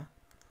inakuwa ina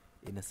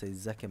size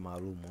zake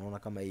maalum. Unaona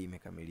kama hii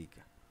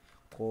imekamilika.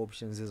 Kwa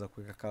options za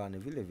kuweka color ni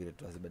vile vile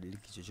tu,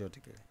 hazibadiliki chochote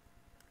kile.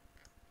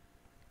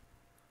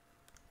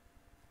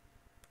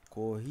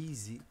 Kwa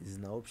hizi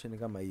zina option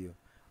kama hiyo.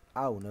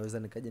 Au naweza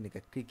nikaja nika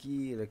click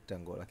hii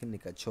rectangle lakini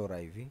nikachora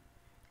hivi,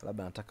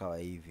 labda nataka wa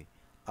hivi,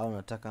 au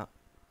nataka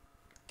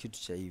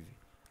kitu cha hivi,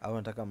 au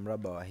nataka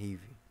mraba wa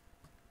hivi.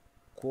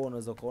 Kwa hiyo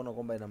unaweza kuona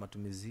kwamba ina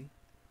matumizi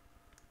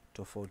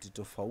tofauti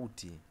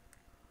tofauti.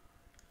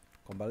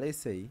 Kwamba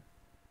let's say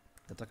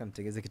nataka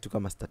nitengeze kitu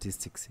kama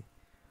statistics,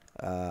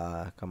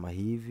 kama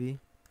hivi,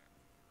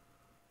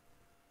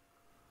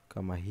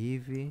 kama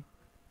hivi,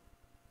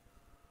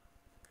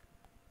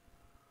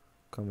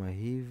 kama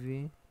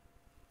hivi,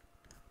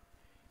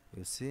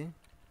 you see.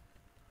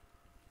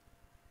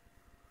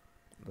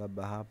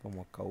 Labda hapa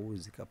mwaka huu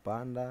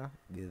zikapanda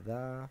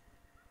bidhaa,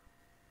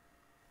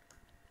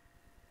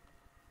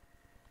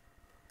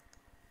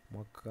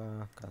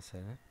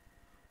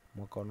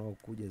 mwaka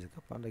unaokuja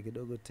zikapanda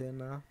kidogo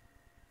tena,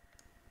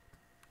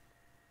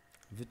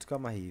 vitu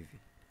kama hivi,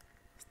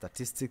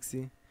 statistics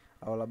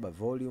au labda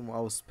volume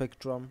au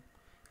spectrum,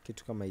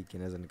 kitu kama hiki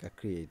naweza nika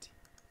create.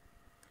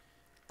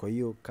 Kwa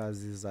hiyo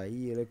kazi za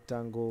hii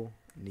rectangle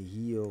ni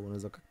hiyo,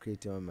 unaweza ka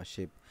create ma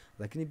shape.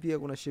 Lakini pia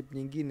kuna shape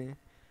nyingine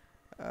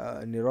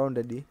ni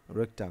rounded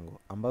rectangle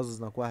ambazo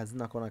zinakuwa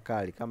hazina kona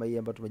kali, kama hii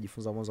ambayo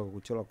tumejifunza mwanzo kwa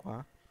kuchora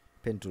kwa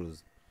pen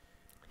tools.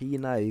 Hii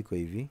nayo iko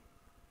hivi,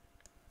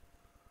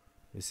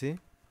 you see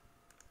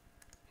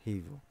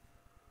hivyo.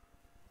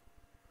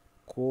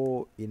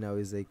 Kwa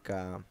inaweza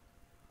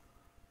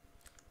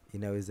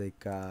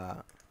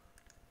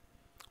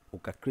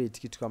uka create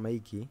kitu kama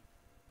hiki,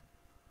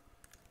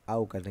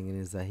 au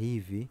katengeneza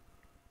hivi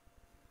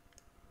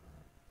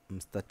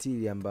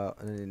mstatili ambao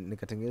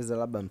nikatengeneza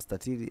labda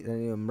mstatili,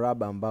 yani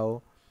mraba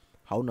ambao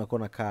hauna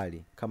kona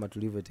kali kama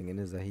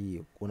tulivyotengeneza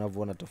hii.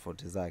 Unavyoona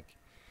tofauti zake,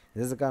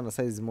 inaweza kana na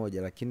size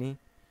moja lakini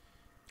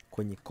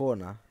kwenye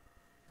kona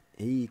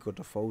hii iko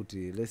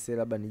tofauti. Let's say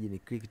labda nije ni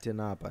click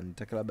tena hapa,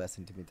 nitaka labda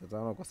sentimita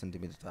 5 kwa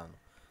sentimita 5,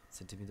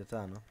 sentimita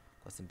 5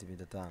 kwa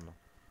sentimita 5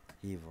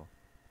 hivyo.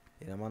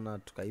 Ina maana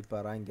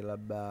tukaipa rangi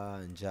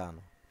labda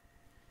njano.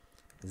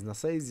 Zina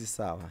size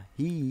sawa,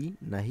 hii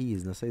na hii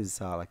zina size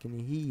sawa,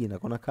 lakini hii ina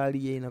kona kali,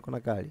 hii ina kona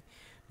kali.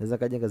 Naweza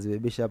kaja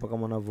kazibebesha hapa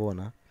kama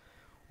unavyoona.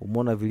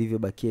 Umeona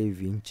vilivyobakia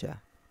hivi ncha,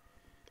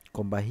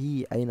 kwamba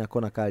hii haina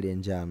kona kali ya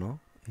njano,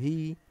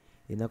 hii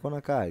ina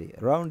kona kali.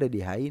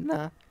 Rounded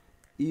haina,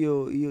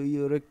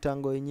 hiyo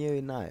rectangle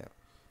yenyewe nayo.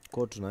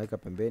 Kwa tunaweka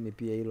pembeni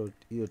pia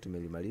hilo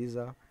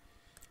tumelimaliza.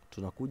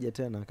 Tunakuja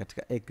tena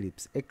katika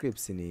eclipse.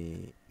 Eclipse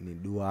ni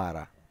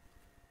duara.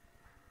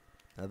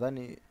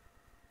 Nadhani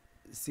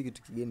si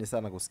kitu kigeni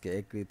sana kusikia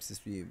eclipse,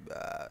 si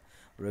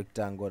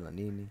rectangle na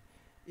nini.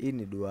 Hii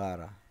ni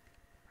duara.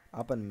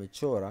 Hapa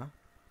nimechora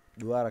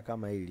duara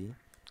kama hili.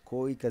 Kwa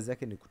hiyo hii kazi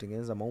yake ni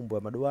kutengeneza maumbo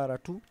ya maduara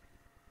tu.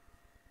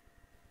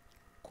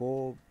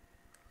 Kwa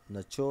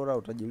nachora,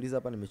 utajiuliza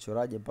hapa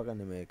nimechoraje mpaka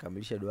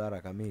nimekamilisha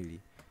duara kamili.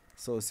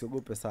 So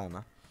usiogope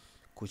sana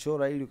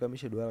kuchora ili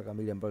ukamilishe duara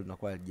kamili ambalo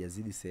linakuwa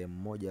halijazidi sehemu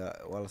moja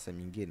wala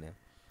sehemu nyingine.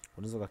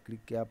 Unaweza ka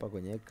click hapa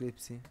kwenye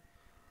eclipse.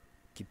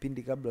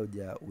 Kipindi kabla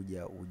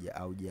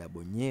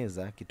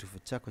hujabonyeza kitufe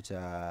chako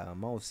cha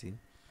mouse,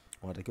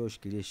 unatakiwa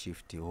ushikilie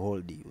shift,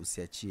 hold,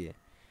 usiachie,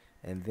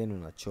 and then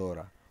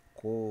unachora.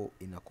 Kwa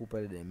inakupa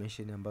ile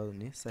dimension ambayo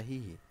ni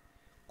sahihi.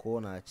 Kwa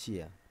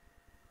unaachia,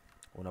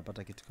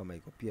 unapata kitu kama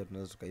hiko. Pia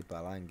tunaweza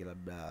tukaipa rangi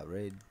labda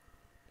red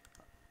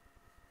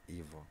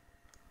hivyo,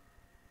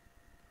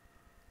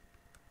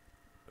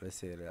 let's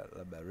say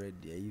labda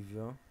red ya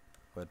hivyo.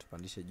 Kwa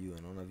tupandishe juu,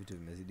 unaona vitu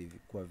vimezidi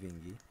kuwa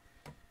vingi.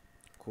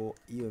 Kwa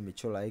hiyo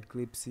imechora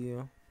eclipse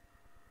hiyo.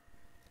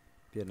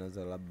 Pia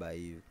naweza labda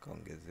hii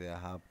kaongezea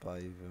hapa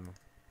hivyo.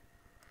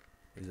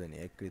 Hizo ni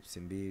eclipse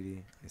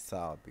mbili, ni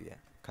sawa pia.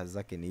 Kazi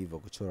zake ni hivyo,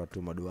 kuchora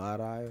tu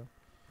maduara hayo.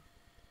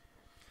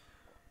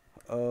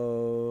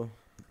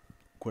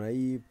 Kuna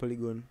hii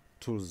polygon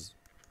tools.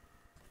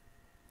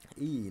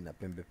 Hii ina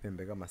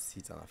pembe kama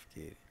 6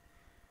 nafikiri.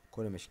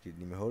 Kwa nimeshikilia,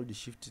 nimehold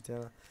shift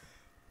tena.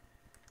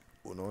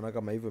 Unaona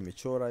kama hivyo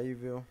imechora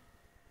hivyo.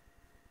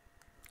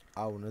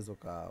 Au unaweza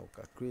uka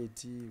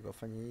create,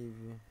 ukafanya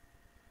hivi.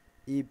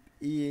 Hii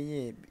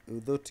yenyewe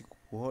without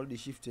kuhold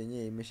shift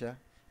yenyewe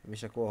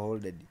imeshakuwa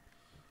holded.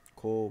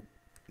 Kwa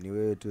ni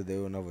wewe tu the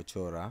way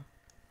unavyochora.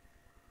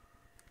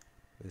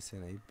 Basi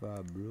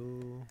naipa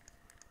blue.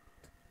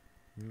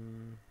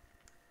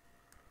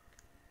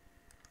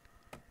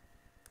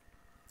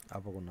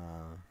 Hapa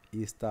kuna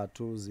hii star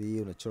tools, hii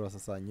unachora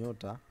sasa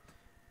nyota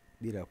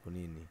bila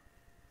kunini,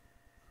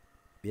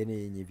 yani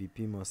yenye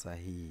vipimo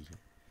sahihi.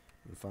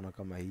 Mfano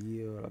kama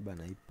hiyo, labda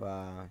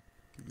naipa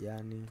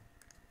kijani,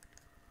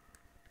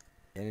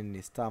 yani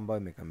ni star ambayo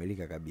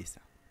imekamilika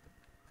kabisa.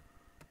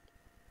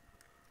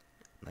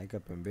 Naika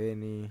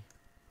pembeni.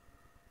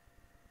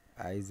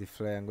 Hizi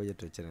flare ngoja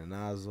tuachane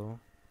nazo.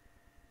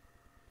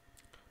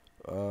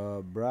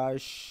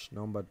 Brush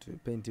naomba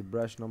paint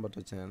brush naomba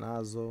tuachane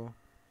nazo.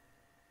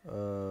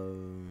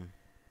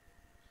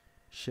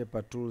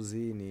 Shaper tools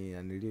hii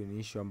ni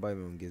issue ambayo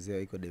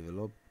imeongezewa, iko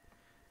develop.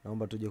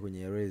 Naomba tuje kwenye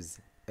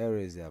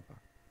erase hapa.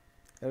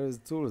 Erase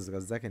tools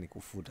kazi yake ni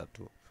kufuta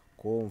tu.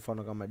 Kwa hiyo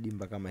mfano kama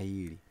dimba kama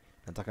hili,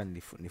 nataka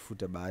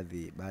nifute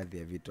baadhi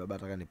ya vitu, labda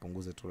nataka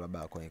nipunguze tu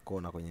labda kwenye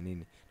kona kwenye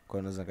nini. Kwa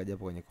hiyo naweza nikaja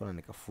hapo kwenye kona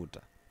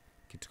nikafuta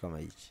kitu kama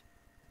hichi,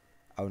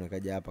 au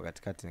nikaja hapa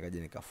katikati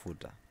nikaja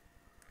nikafuta.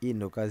 Hii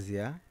ndio kazi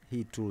ya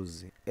hii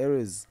tools,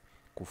 erase,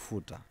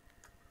 kufuta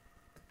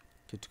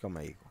kitu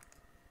kama hiko.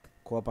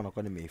 Kwa hapa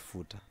nakuwa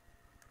nimeifuta.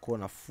 Kwa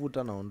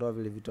nafuta, naondoa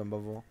vile vitu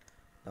ambavyo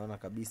naona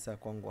kabisa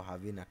kwangu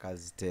havina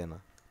kazi tena.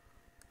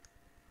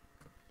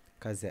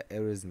 Kazi ya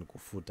erase ni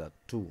kufuta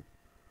tu.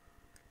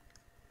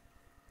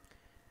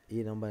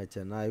 Hii naomba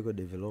niachane nayo, iko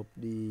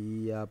developed.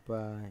 Hii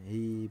hapa,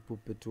 hii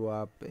puppet tu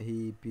hapa,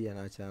 hii pia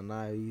naachana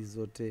nayo, hizi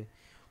zote.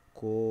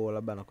 Kwa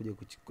labda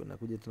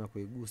nakuja tena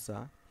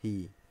kuigusa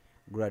hii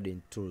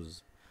gradient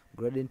tools.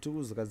 Gradient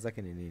tools kazi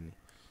zake ni nini?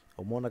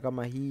 Umeona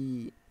kama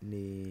hii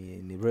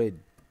ni red.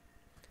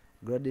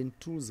 Gradient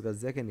tools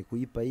kazi yake ni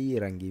kuipa hii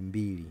rangi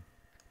mbili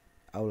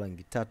au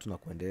rangi tatu na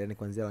kuendelea, ni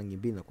kuanzia rangi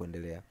mbili na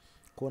kuendelea.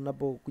 Kwa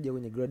unapokuja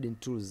kwenye gradient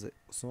tools,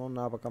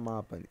 unaona hapa kama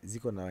hapa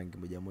ziko na rangi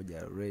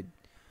moja red,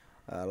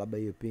 labda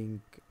hiyo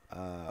pink,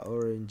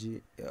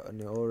 orange,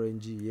 ni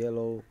orange,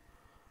 yellow,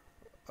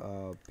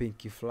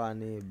 pink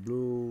flani,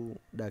 blue,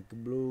 dark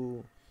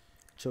blue,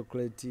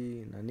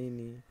 chocolate na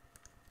nini.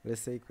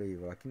 Let's say kwa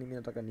hivyo, lakini mimi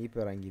nataka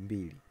niipe rangi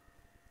mbili.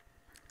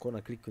 Kwa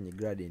na click kwenye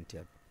gradient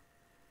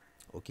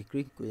hapa.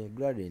 Click kwenye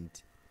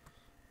gradient,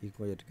 hii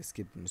ngoja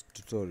tukiskip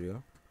tutorial.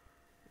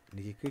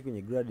 Nikiklik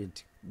kwenye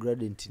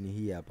gradient ni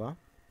hii hapa.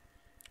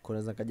 Kwa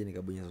naweza kaja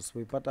nikabonyeza.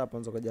 Usipopata hapa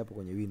unaweza kaja hapo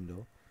kwenye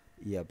window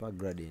hii hapa,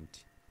 gradient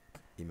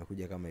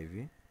imekuja kama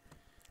hivi.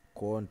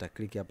 Kwa hiyo nita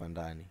click hapa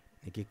ndani.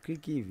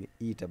 Nikiklik hivi,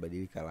 hii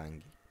itabadilika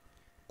rangi.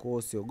 Kwa hiyo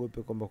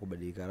usiogope kwamba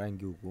kubadilika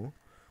rangi huku.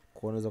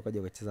 Kwa hiyo unaweza kaja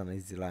ukacheza na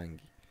hizi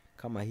rangi.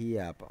 Kama hii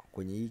hapa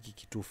kwenye hiki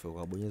kitufe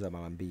ukabonyeza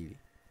mara mbili,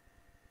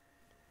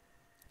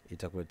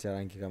 itakuletea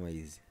rangi kama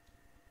hizi.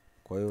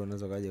 Kwa hiyo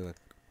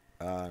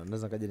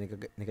unaweza kaja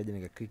nikaja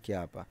nikaklik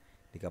hapa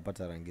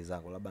nikapata rangi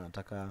zangu. Labda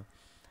nataka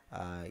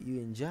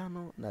iwe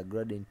njano na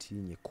gradient hii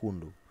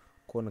nyekundu.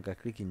 Kwa hiyo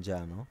nikaklik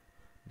njano,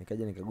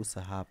 nikaja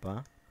nikagusa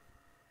hapa,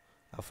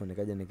 afu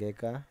nikaja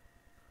nikaweka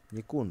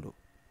nyekundu.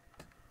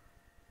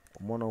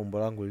 Umeona umbo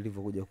langu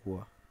lilivyokuja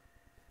kuwa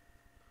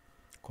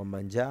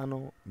kwamba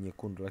njano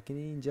nyekundu. Lakini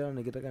hii njano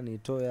nikitaka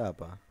niitoe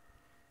hapa,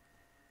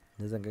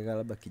 naweza nikaweka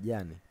labda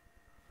kijani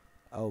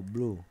au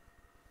blue,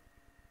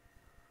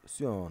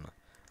 sio unaona,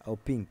 au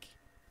pink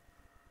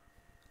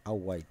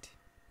au white,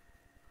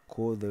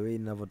 kwa the way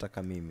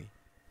ninavyotaka mimi,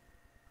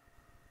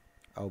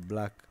 au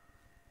black,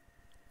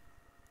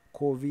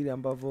 kwa vile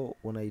ambavyo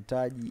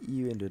unahitaji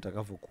iwe ndio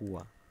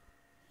itakavyokuwa.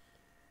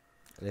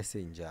 Let's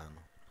say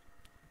njano.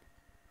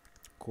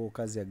 Kwa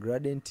kazi ya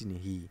gradient ni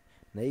hii.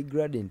 Na hii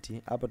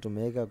gradient hapa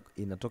tumeweka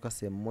inatoka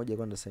sehemu moja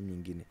kwenda sehemu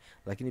nyingine.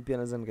 Lakini pia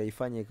naweza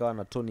nikaifanya ikawa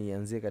na tone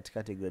ianzie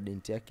katikati,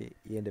 gradient yake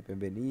iende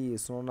pembeni. Hii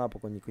unaona hapo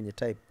kwenye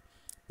type.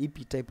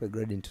 Ipi type ya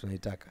gradient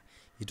tunaitaka?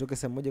 Itoke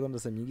sehemu moja kwenda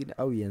sehemu nyingine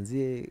au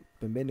ianzie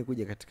pembeni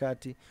kuja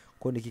katikati.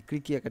 Kwa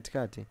nikiklik ya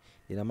katikati,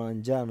 ina maana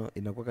njano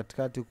inakuwa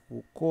katikati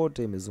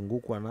kote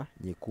imezungukwa na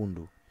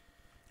nyekundu.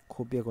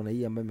 Kwa pia kuna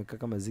hii ambayo imekaa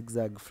kama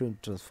zigzag frame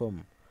transform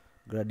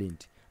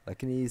gradient.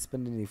 Lakini hii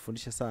sipendi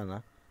nifundisha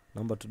sana.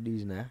 Naomba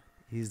tudili na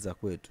hizi za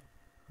kwetu.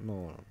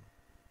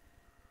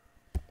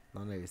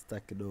 Naona ile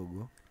stack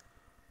kidogo.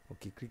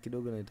 Click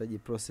kidogo inahitaji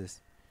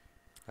process.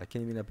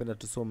 Lakini mimi napenda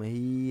tusome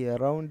hii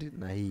around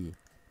na hii.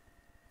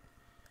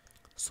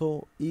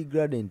 So hii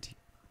gradient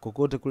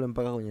kokote kule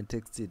mpaka kwenye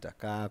text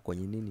itakaa,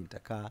 kwenye nini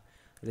itakaa.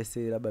 Let's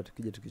say labda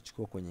tukija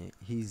tukichukua kwenye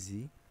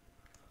hizi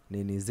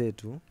nini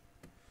zetu,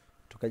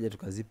 tukaja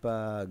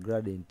tukazipa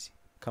gradient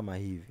kama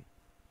hivi.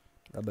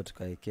 Labda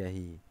tukawekea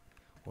hii.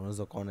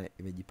 Unaweza kuona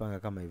imejipanga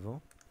kama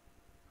hivyo.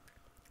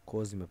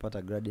 Kwa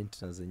zimepata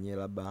gradient na zenyewe,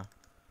 labda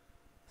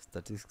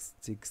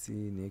statistics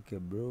niweke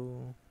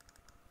blue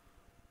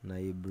na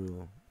hii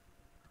blue,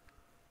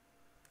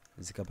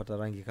 zikapata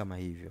rangi kama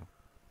hivyo.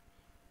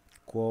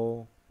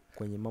 Kwa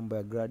kwenye mambo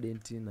ya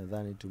gradient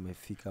nadhani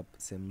tumefika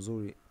sehemu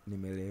nzuri,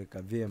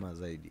 nimeeleweka vyema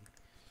zaidi.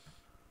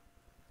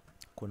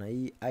 Kuna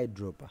hii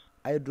eyedropper.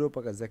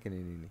 Eyedropper kazi yake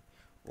ni nini?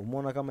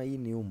 Umeona kama hii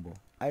ni umbo.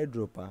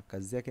 Eyedropper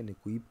kazi yake ni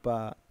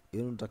kuipa,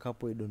 yaani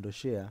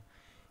utakapoidondoshea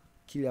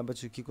kile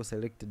ambacho kiko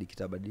selected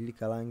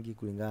kitabadilika rangi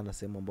kulingana na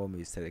sehemu ambayo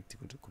umeiselect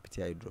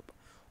kupitia eyedropper.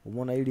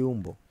 Umeona hili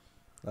umbo,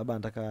 labda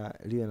nataka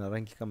liwe na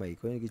rangi kama hii.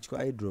 Kwa hiyo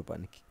nikichukua eyedropper,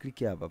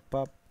 nikiklik hapa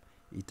pap,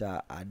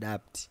 ita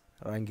adapt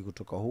rangi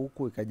kutoka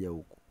huku ikaja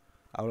huku,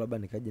 au labda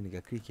nikaja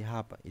nikaklik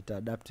hapa ita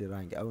adapt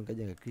rangi, au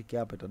nikaja nikaklik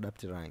hapa ita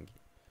adapt rangi.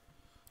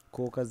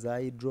 Kwa kazi ya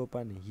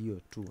eyedropper ni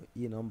hiyo tu.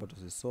 Hii naomba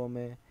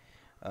tusisome.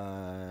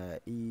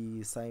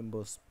 Hii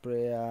symbol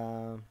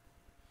sprayer.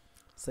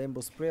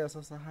 Symbol sprayer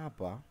sasa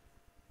hapa.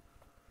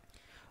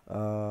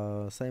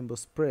 Symbol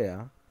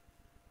sprayer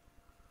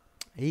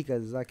hii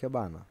kazi zake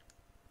bana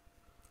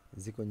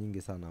ziko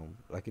nyingi sana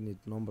lakini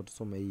tunaomba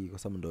tusome hii kwa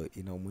sababu ndio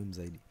ina umuhimu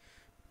zaidi.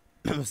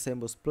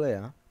 Symbol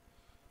sprayer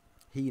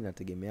hii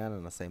inategemeana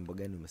na symbol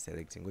gani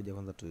umeselect. Ngoja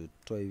kwanza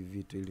tutoe hivi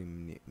vitu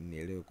ili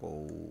mnielewe kwa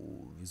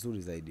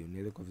vizuri zaidi,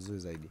 unielewe kwa vizuri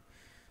zaidi.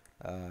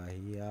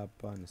 Hii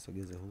hapa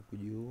nisogeze huku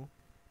juu.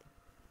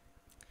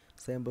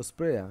 Symbol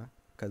sprayer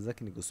kazi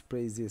yake ni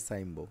kuspray zile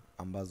symbol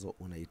ambazo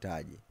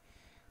unahitaji.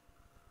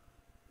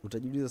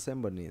 Utajiuliza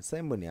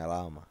symbol ni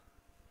alama.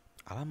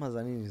 Alama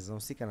za nini?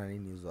 Zinahusika na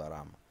nini hizo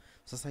alama?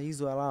 Sasa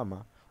hizo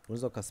alama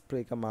unaweza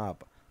kuspray kama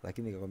hapa,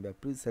 lakini nikakwambia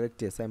please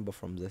select a symbol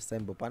from the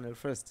symbol panel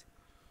first.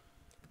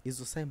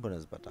 Hizo symbol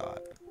unazipata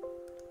wapi?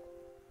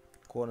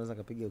 Kwa unaweza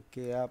kupiga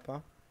okay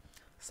hapa.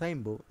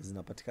 Symbol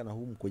zinapatikana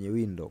humu kwenye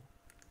window.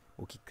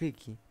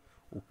 Ukikliki,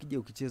 ukija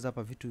ukicheza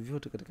hapa vitu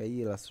vyote katika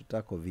hii Illustrator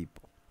yako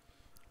vipo.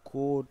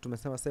 Kwa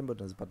tumesema symbol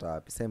tunazipata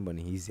wapi? Symbol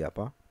ni hizi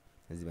hapa.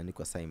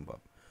 Zimeandikwa symbol.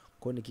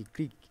 Kwa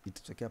nikiklik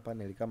itatokea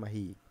panel kama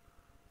hii.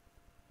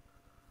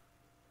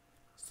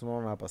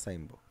 Tunaona hapa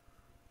symbol.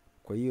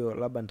 Kwa hiyo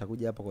labda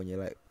nitakuja hapa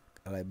kwenye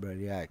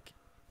library yake.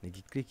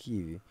 Nikiklik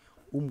hivi,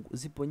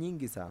 zipo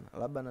nyingi sana.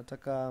 Labda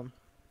nataka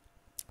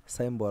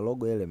symbol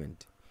logo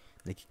element.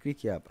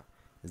 Nikiklik hapa,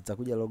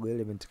 zitakuja logo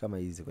element kama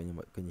hizi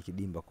kwenye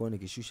kidimba. Kwa hiyo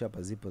nikishusha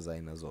hapa zipo za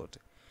aina zote.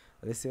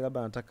 Let's say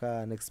labda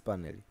nataka next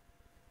panel.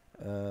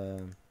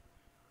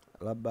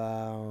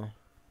 Labda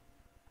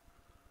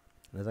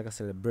nataka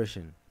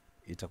celebration,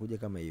 itakuja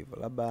kama hivyo.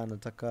 Labda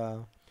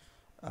nataka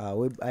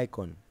web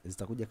icon,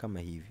 zitakuja kama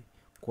hivi.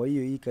 Kwa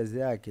hiyo hii kazi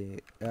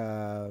yake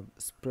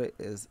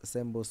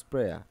symbol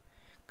sprayer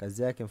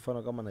kazi yake,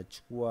 mfano kama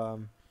nachukua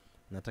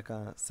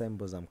nataka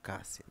symbol za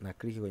mkasi, na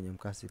click kwenye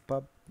mkasi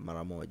pap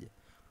mara moja.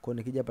 Kwa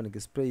nikija hapa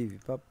nikispray hivi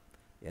pap,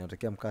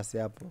 inatokea mkasi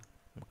hapo,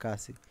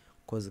 mkasi.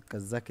 Kwa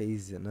kazi zake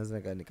hizi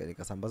naweza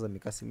nikasambaza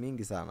mikasi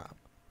mingi sana hapa.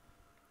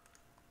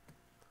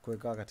 Kwa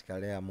ikawa katika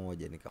layer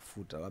moja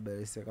nikafuta, labda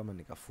lese kama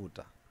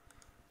nikafuta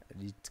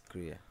edit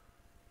clear.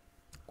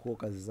 Kwa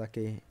kazi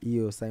zake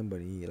hiyo symbol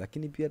ni hii.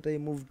 Lakini pia hata hii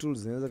move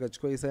tools inaweza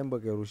kachukua hii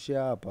symbol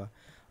kairushia hapa.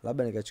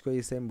 Labda nikachukua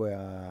hii symbol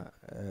ya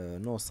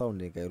no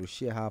sound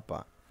nikairushia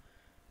hapa,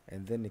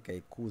 and then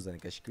nikaikuza,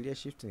 nikashikilia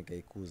shift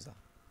nikaikuza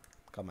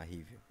kama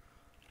hivyo.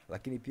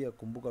 Lakini pia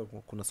kumbuka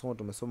kuna somo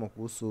tumesoma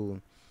kuhusu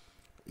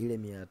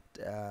ile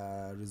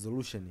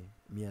resolution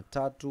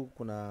 300,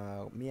 kuna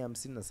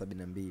 150 na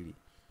 72.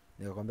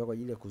 Nikakwambia kwa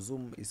ajili ya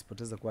kuzoom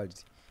isipoteze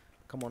quality.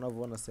 Kama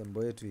unavyoona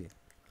symbol yetu hii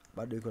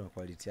bado iko na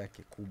quality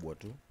yake kubwa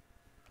tu.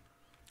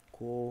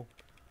 Kwa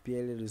pia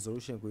ile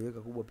resolution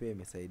kuiweka kubwa pia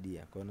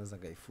imesaidia. Kwa hiyo naweza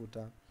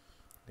kaifuta.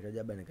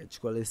 Nikaja hapa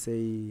nikachukua let's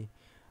say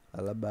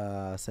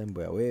labda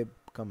symbol ya web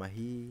kama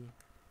hii,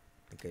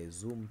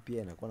 nikaizoom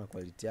pia inakuwa na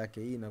quality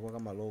yake. Hii inakuwa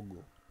kama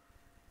logo.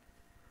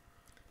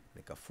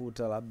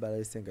 Nikafuta. Labda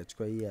let's say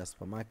nikachukua hii ya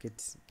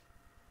supermarket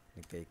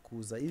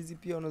nikaikuza. Hizi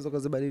pia unaweza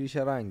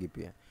kuzibadilisha rangi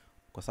pia,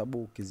 kwa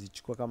sababu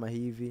ukizichukua kama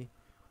hivi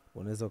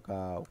unaweza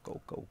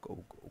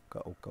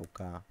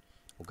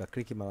uka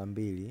click mara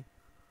mbili,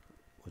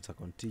 uta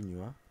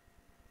continue.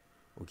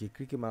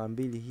 Ukiklik mara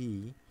mbili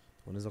hii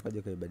unaweza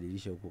kaja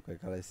kuibadilisha huko kwa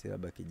kala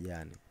labda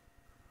kijani.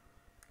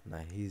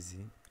 Na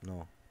hizi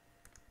no,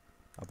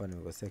 hapa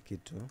nimekosea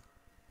kitu,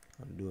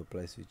 undo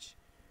apply switch.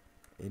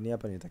 Ini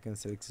hapa nitaken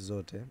select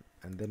zote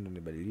and then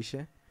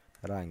nibadilishe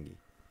rangi.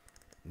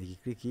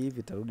 Nikiklik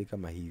hivi tarudi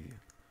kama hivyo.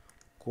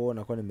 Kwa hiyo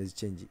nakuwa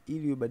nimezichange.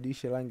 Ili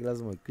ubadilishe rangi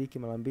lazima uklik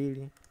mara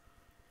mbili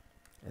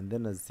and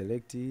then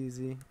select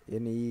hizi,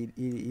 yani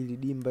ili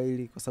dimba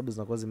ili, kwa sababu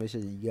zinakuwa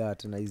zimeshajigaa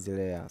tena hizi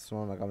layer.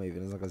 Unaona kama hivi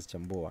naweza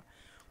kuzichambua.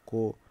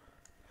 Kwa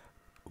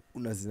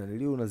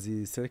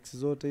unaziselect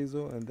zote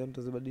hizo and then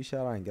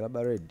utazibadilisha rangi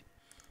labda red.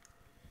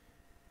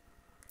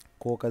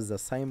 Kwa kazi za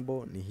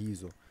symbol ni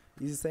hizo.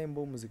 Hizi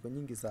symbol ziko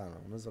nyingi sana.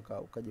 Unaweza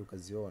ukaja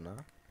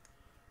ukaziona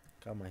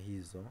kama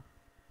hizo.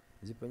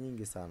 Zipo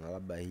nyingi sana.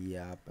 Labda hii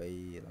hapa,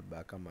 hii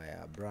labda kama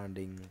ya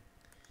branding,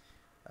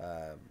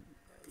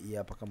 hii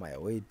hapa kama ya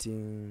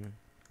waiting,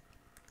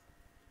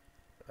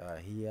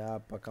 hii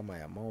hapa kama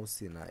ya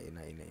mouse ina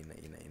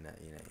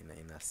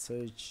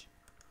search.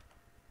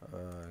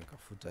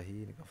 Nikafuta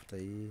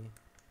hii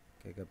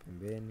kaeka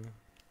pembeni.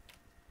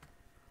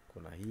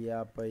 Kuna hii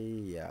hapa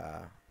hii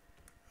ya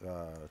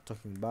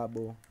talking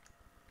bubble,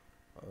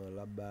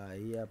 labda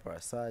hii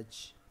hapa search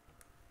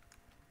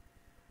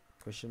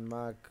question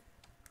mark.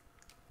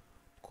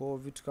 Kwa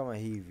vitu kama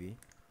hivi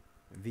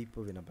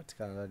vipo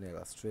vinapatikana ndani ya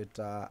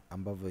Illustrator,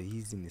 ambavyo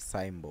hizi ni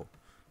symbol.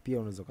 Pia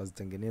unaweza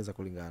kuzitengeneza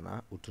kulingana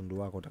na utundu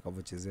wako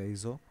utakavyochezea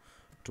hizo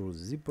tools.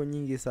 Zipo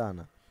nyingi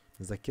sana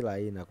za kila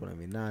aina, kuna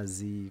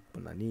minazi,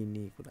 kuna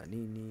nini.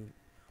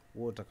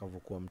 Wewe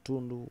utakavyokuwa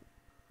mtundu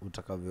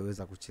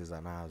utakavyoweza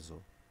kucheza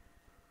nazo.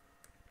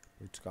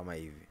 vitu kama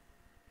hivi.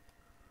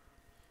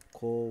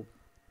 Kwa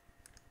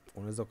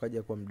unaweza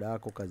ukaja kwa muda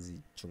wako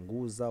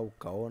kazichunguza,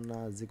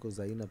 ukaona ziko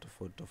za aina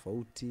tofauti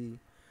tofauti,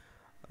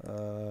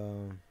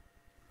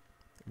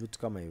 vitu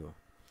kama hivyo.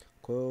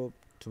 Kwa hiyo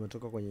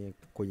tumetoka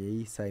kwenye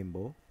hii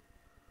symbol.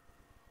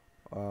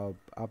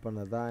 Hapa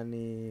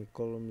nadhani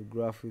column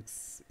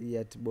graphics, hii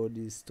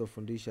artboard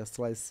sitofundisha,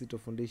 slice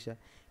sitofundisha.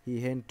 Hii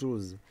hand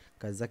tools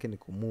kazi zake ni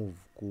kumove,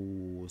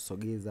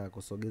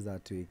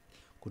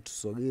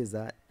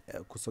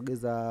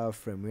 kusogeza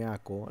frame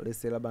yako.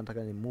 Let's say labda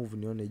nataka ni move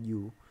nione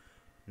juu,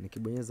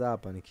 nikibonyeza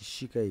hapa,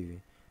 nikishika hivi,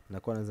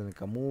 nakuwa naweza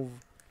nika move,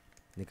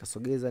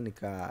 nikasogeza,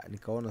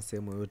 nikaona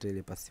sehemu yoyote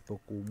ile pasipo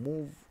ku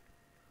move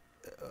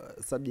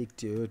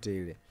subject yoyote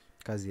ile,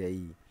 kazi ya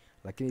hii.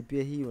 Lakini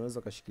pia hii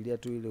unaweza kushikilia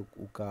tu ile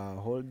uka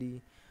hold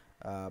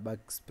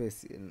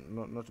backspace,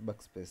 not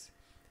backspace,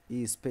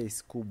 hii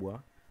space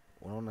kubwa,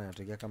 unaona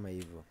inatokea kama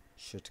hivyo.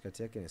 Shortcut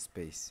yake ni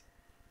space.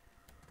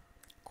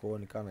 Kwa hiyo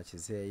nikawa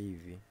nachezea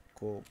hivi.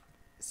 Kwa hiyo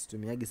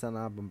situmiagi sana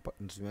hapa,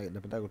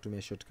 napenda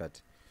kutumia shortcut.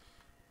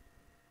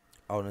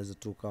 Au unaweza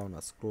tu ukawa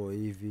una scroll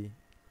hivi,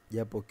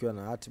 japo ukiwa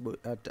na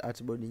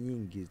artboard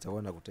nyingi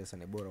itakuwa na kutesa,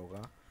 ni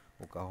bora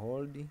uka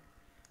hold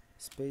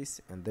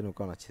space and then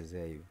ukawa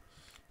unachezea hivi.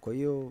 Kwa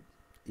hiyo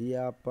hii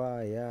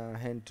hapa ya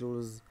hand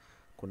tools,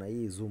 kuna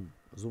hii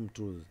zoom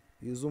tools.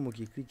 Hii zoom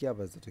ukiklik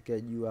hapa zitatokea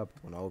juu hapa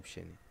kuna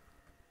option.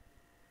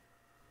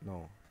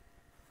 No,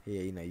 hii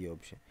haina hiyo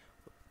option.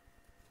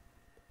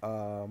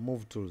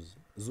 Move tools,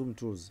 zoom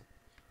tools.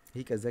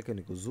 Hii kazi yake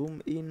ni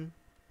kuzoom in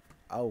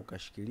au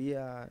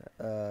ukashikilia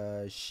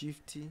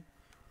shift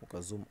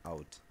ukazoom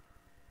out.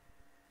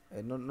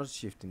 Not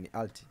shift, ni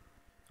alt.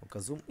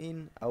 Ukazoom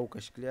in au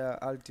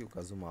ukashikilia alt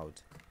ukazoom out.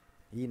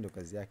 Hii ndio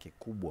kazi yake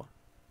kubwa.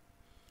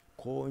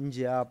 Kwa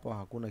nje hapa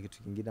hakuna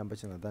kitu kingine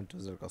ambacho nadhani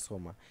tuweza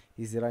kusoma.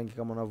 Hizi rangi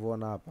kama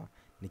unavyoona hapa,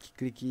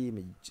 nikiklik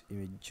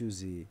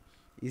imechoose.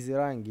 Hizi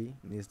rangi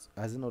ni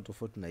hazina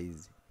tofauti na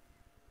hizi.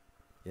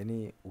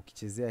 Yaani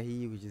ukichezea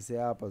hii,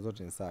 ukichezea hapa,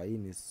 zote ni sawa. Hii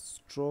ni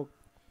stroke,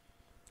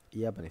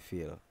 hii hapa ni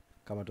fill.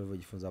 Kama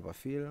tulivyojifunza hapa,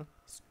 fill,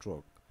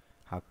 stroke.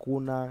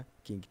 Hakuna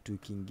kitu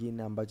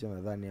kingine ambacho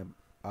nadhani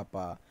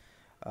hapa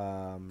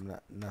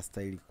na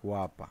style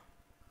kuwapa.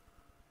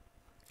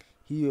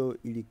 Hiyo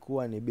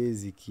ilikuwa ni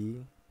basic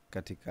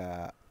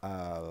katika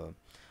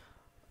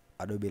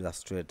Adobe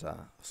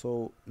Illustrator.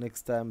 So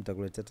next time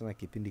nitakuletea tena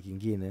kipindi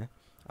kingine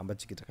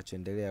ambacho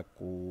kitakachoendelea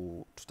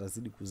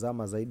tutazidi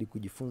kuzama zaidi,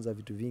 kujifunza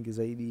vitu vingi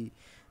zaidi,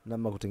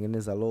 namna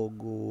kutengeneza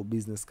logo,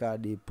 business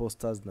card,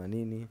 posters na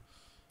nini.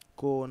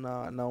 Kwa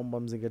naomba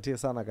mzingatie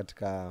sana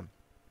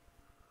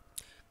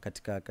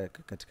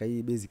katika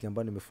hii basic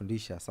ambayo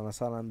nimefundisha.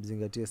 Sana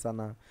mzingatie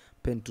sana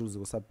pen tools,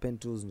 kwa sababu pen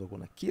tools ndio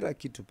kuna kila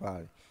kitu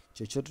pale.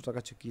 Chochote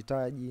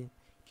utakachokihitaji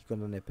kiko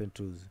ndani ya pen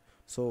tools.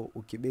 So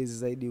ukibezi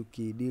zaidi,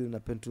 ukideal na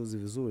pen tools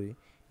vizuri,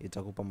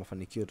 itakupa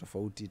mafanikio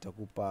tofauti,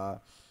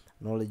 itakupa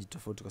knowledge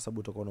tofauti, kwa sababu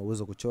utakuwa na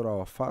uwezo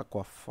kuchora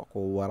kwa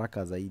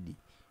haraka zaidi.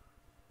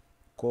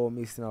 Kwa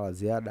mimi sina la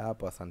ziada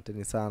hapa.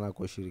 Asanteni sana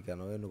kwa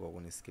ushirikiano wenu, kwa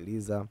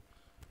kunisikiliza.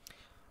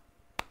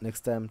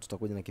 Next time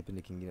tutakuja na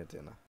kipindi kingine tena.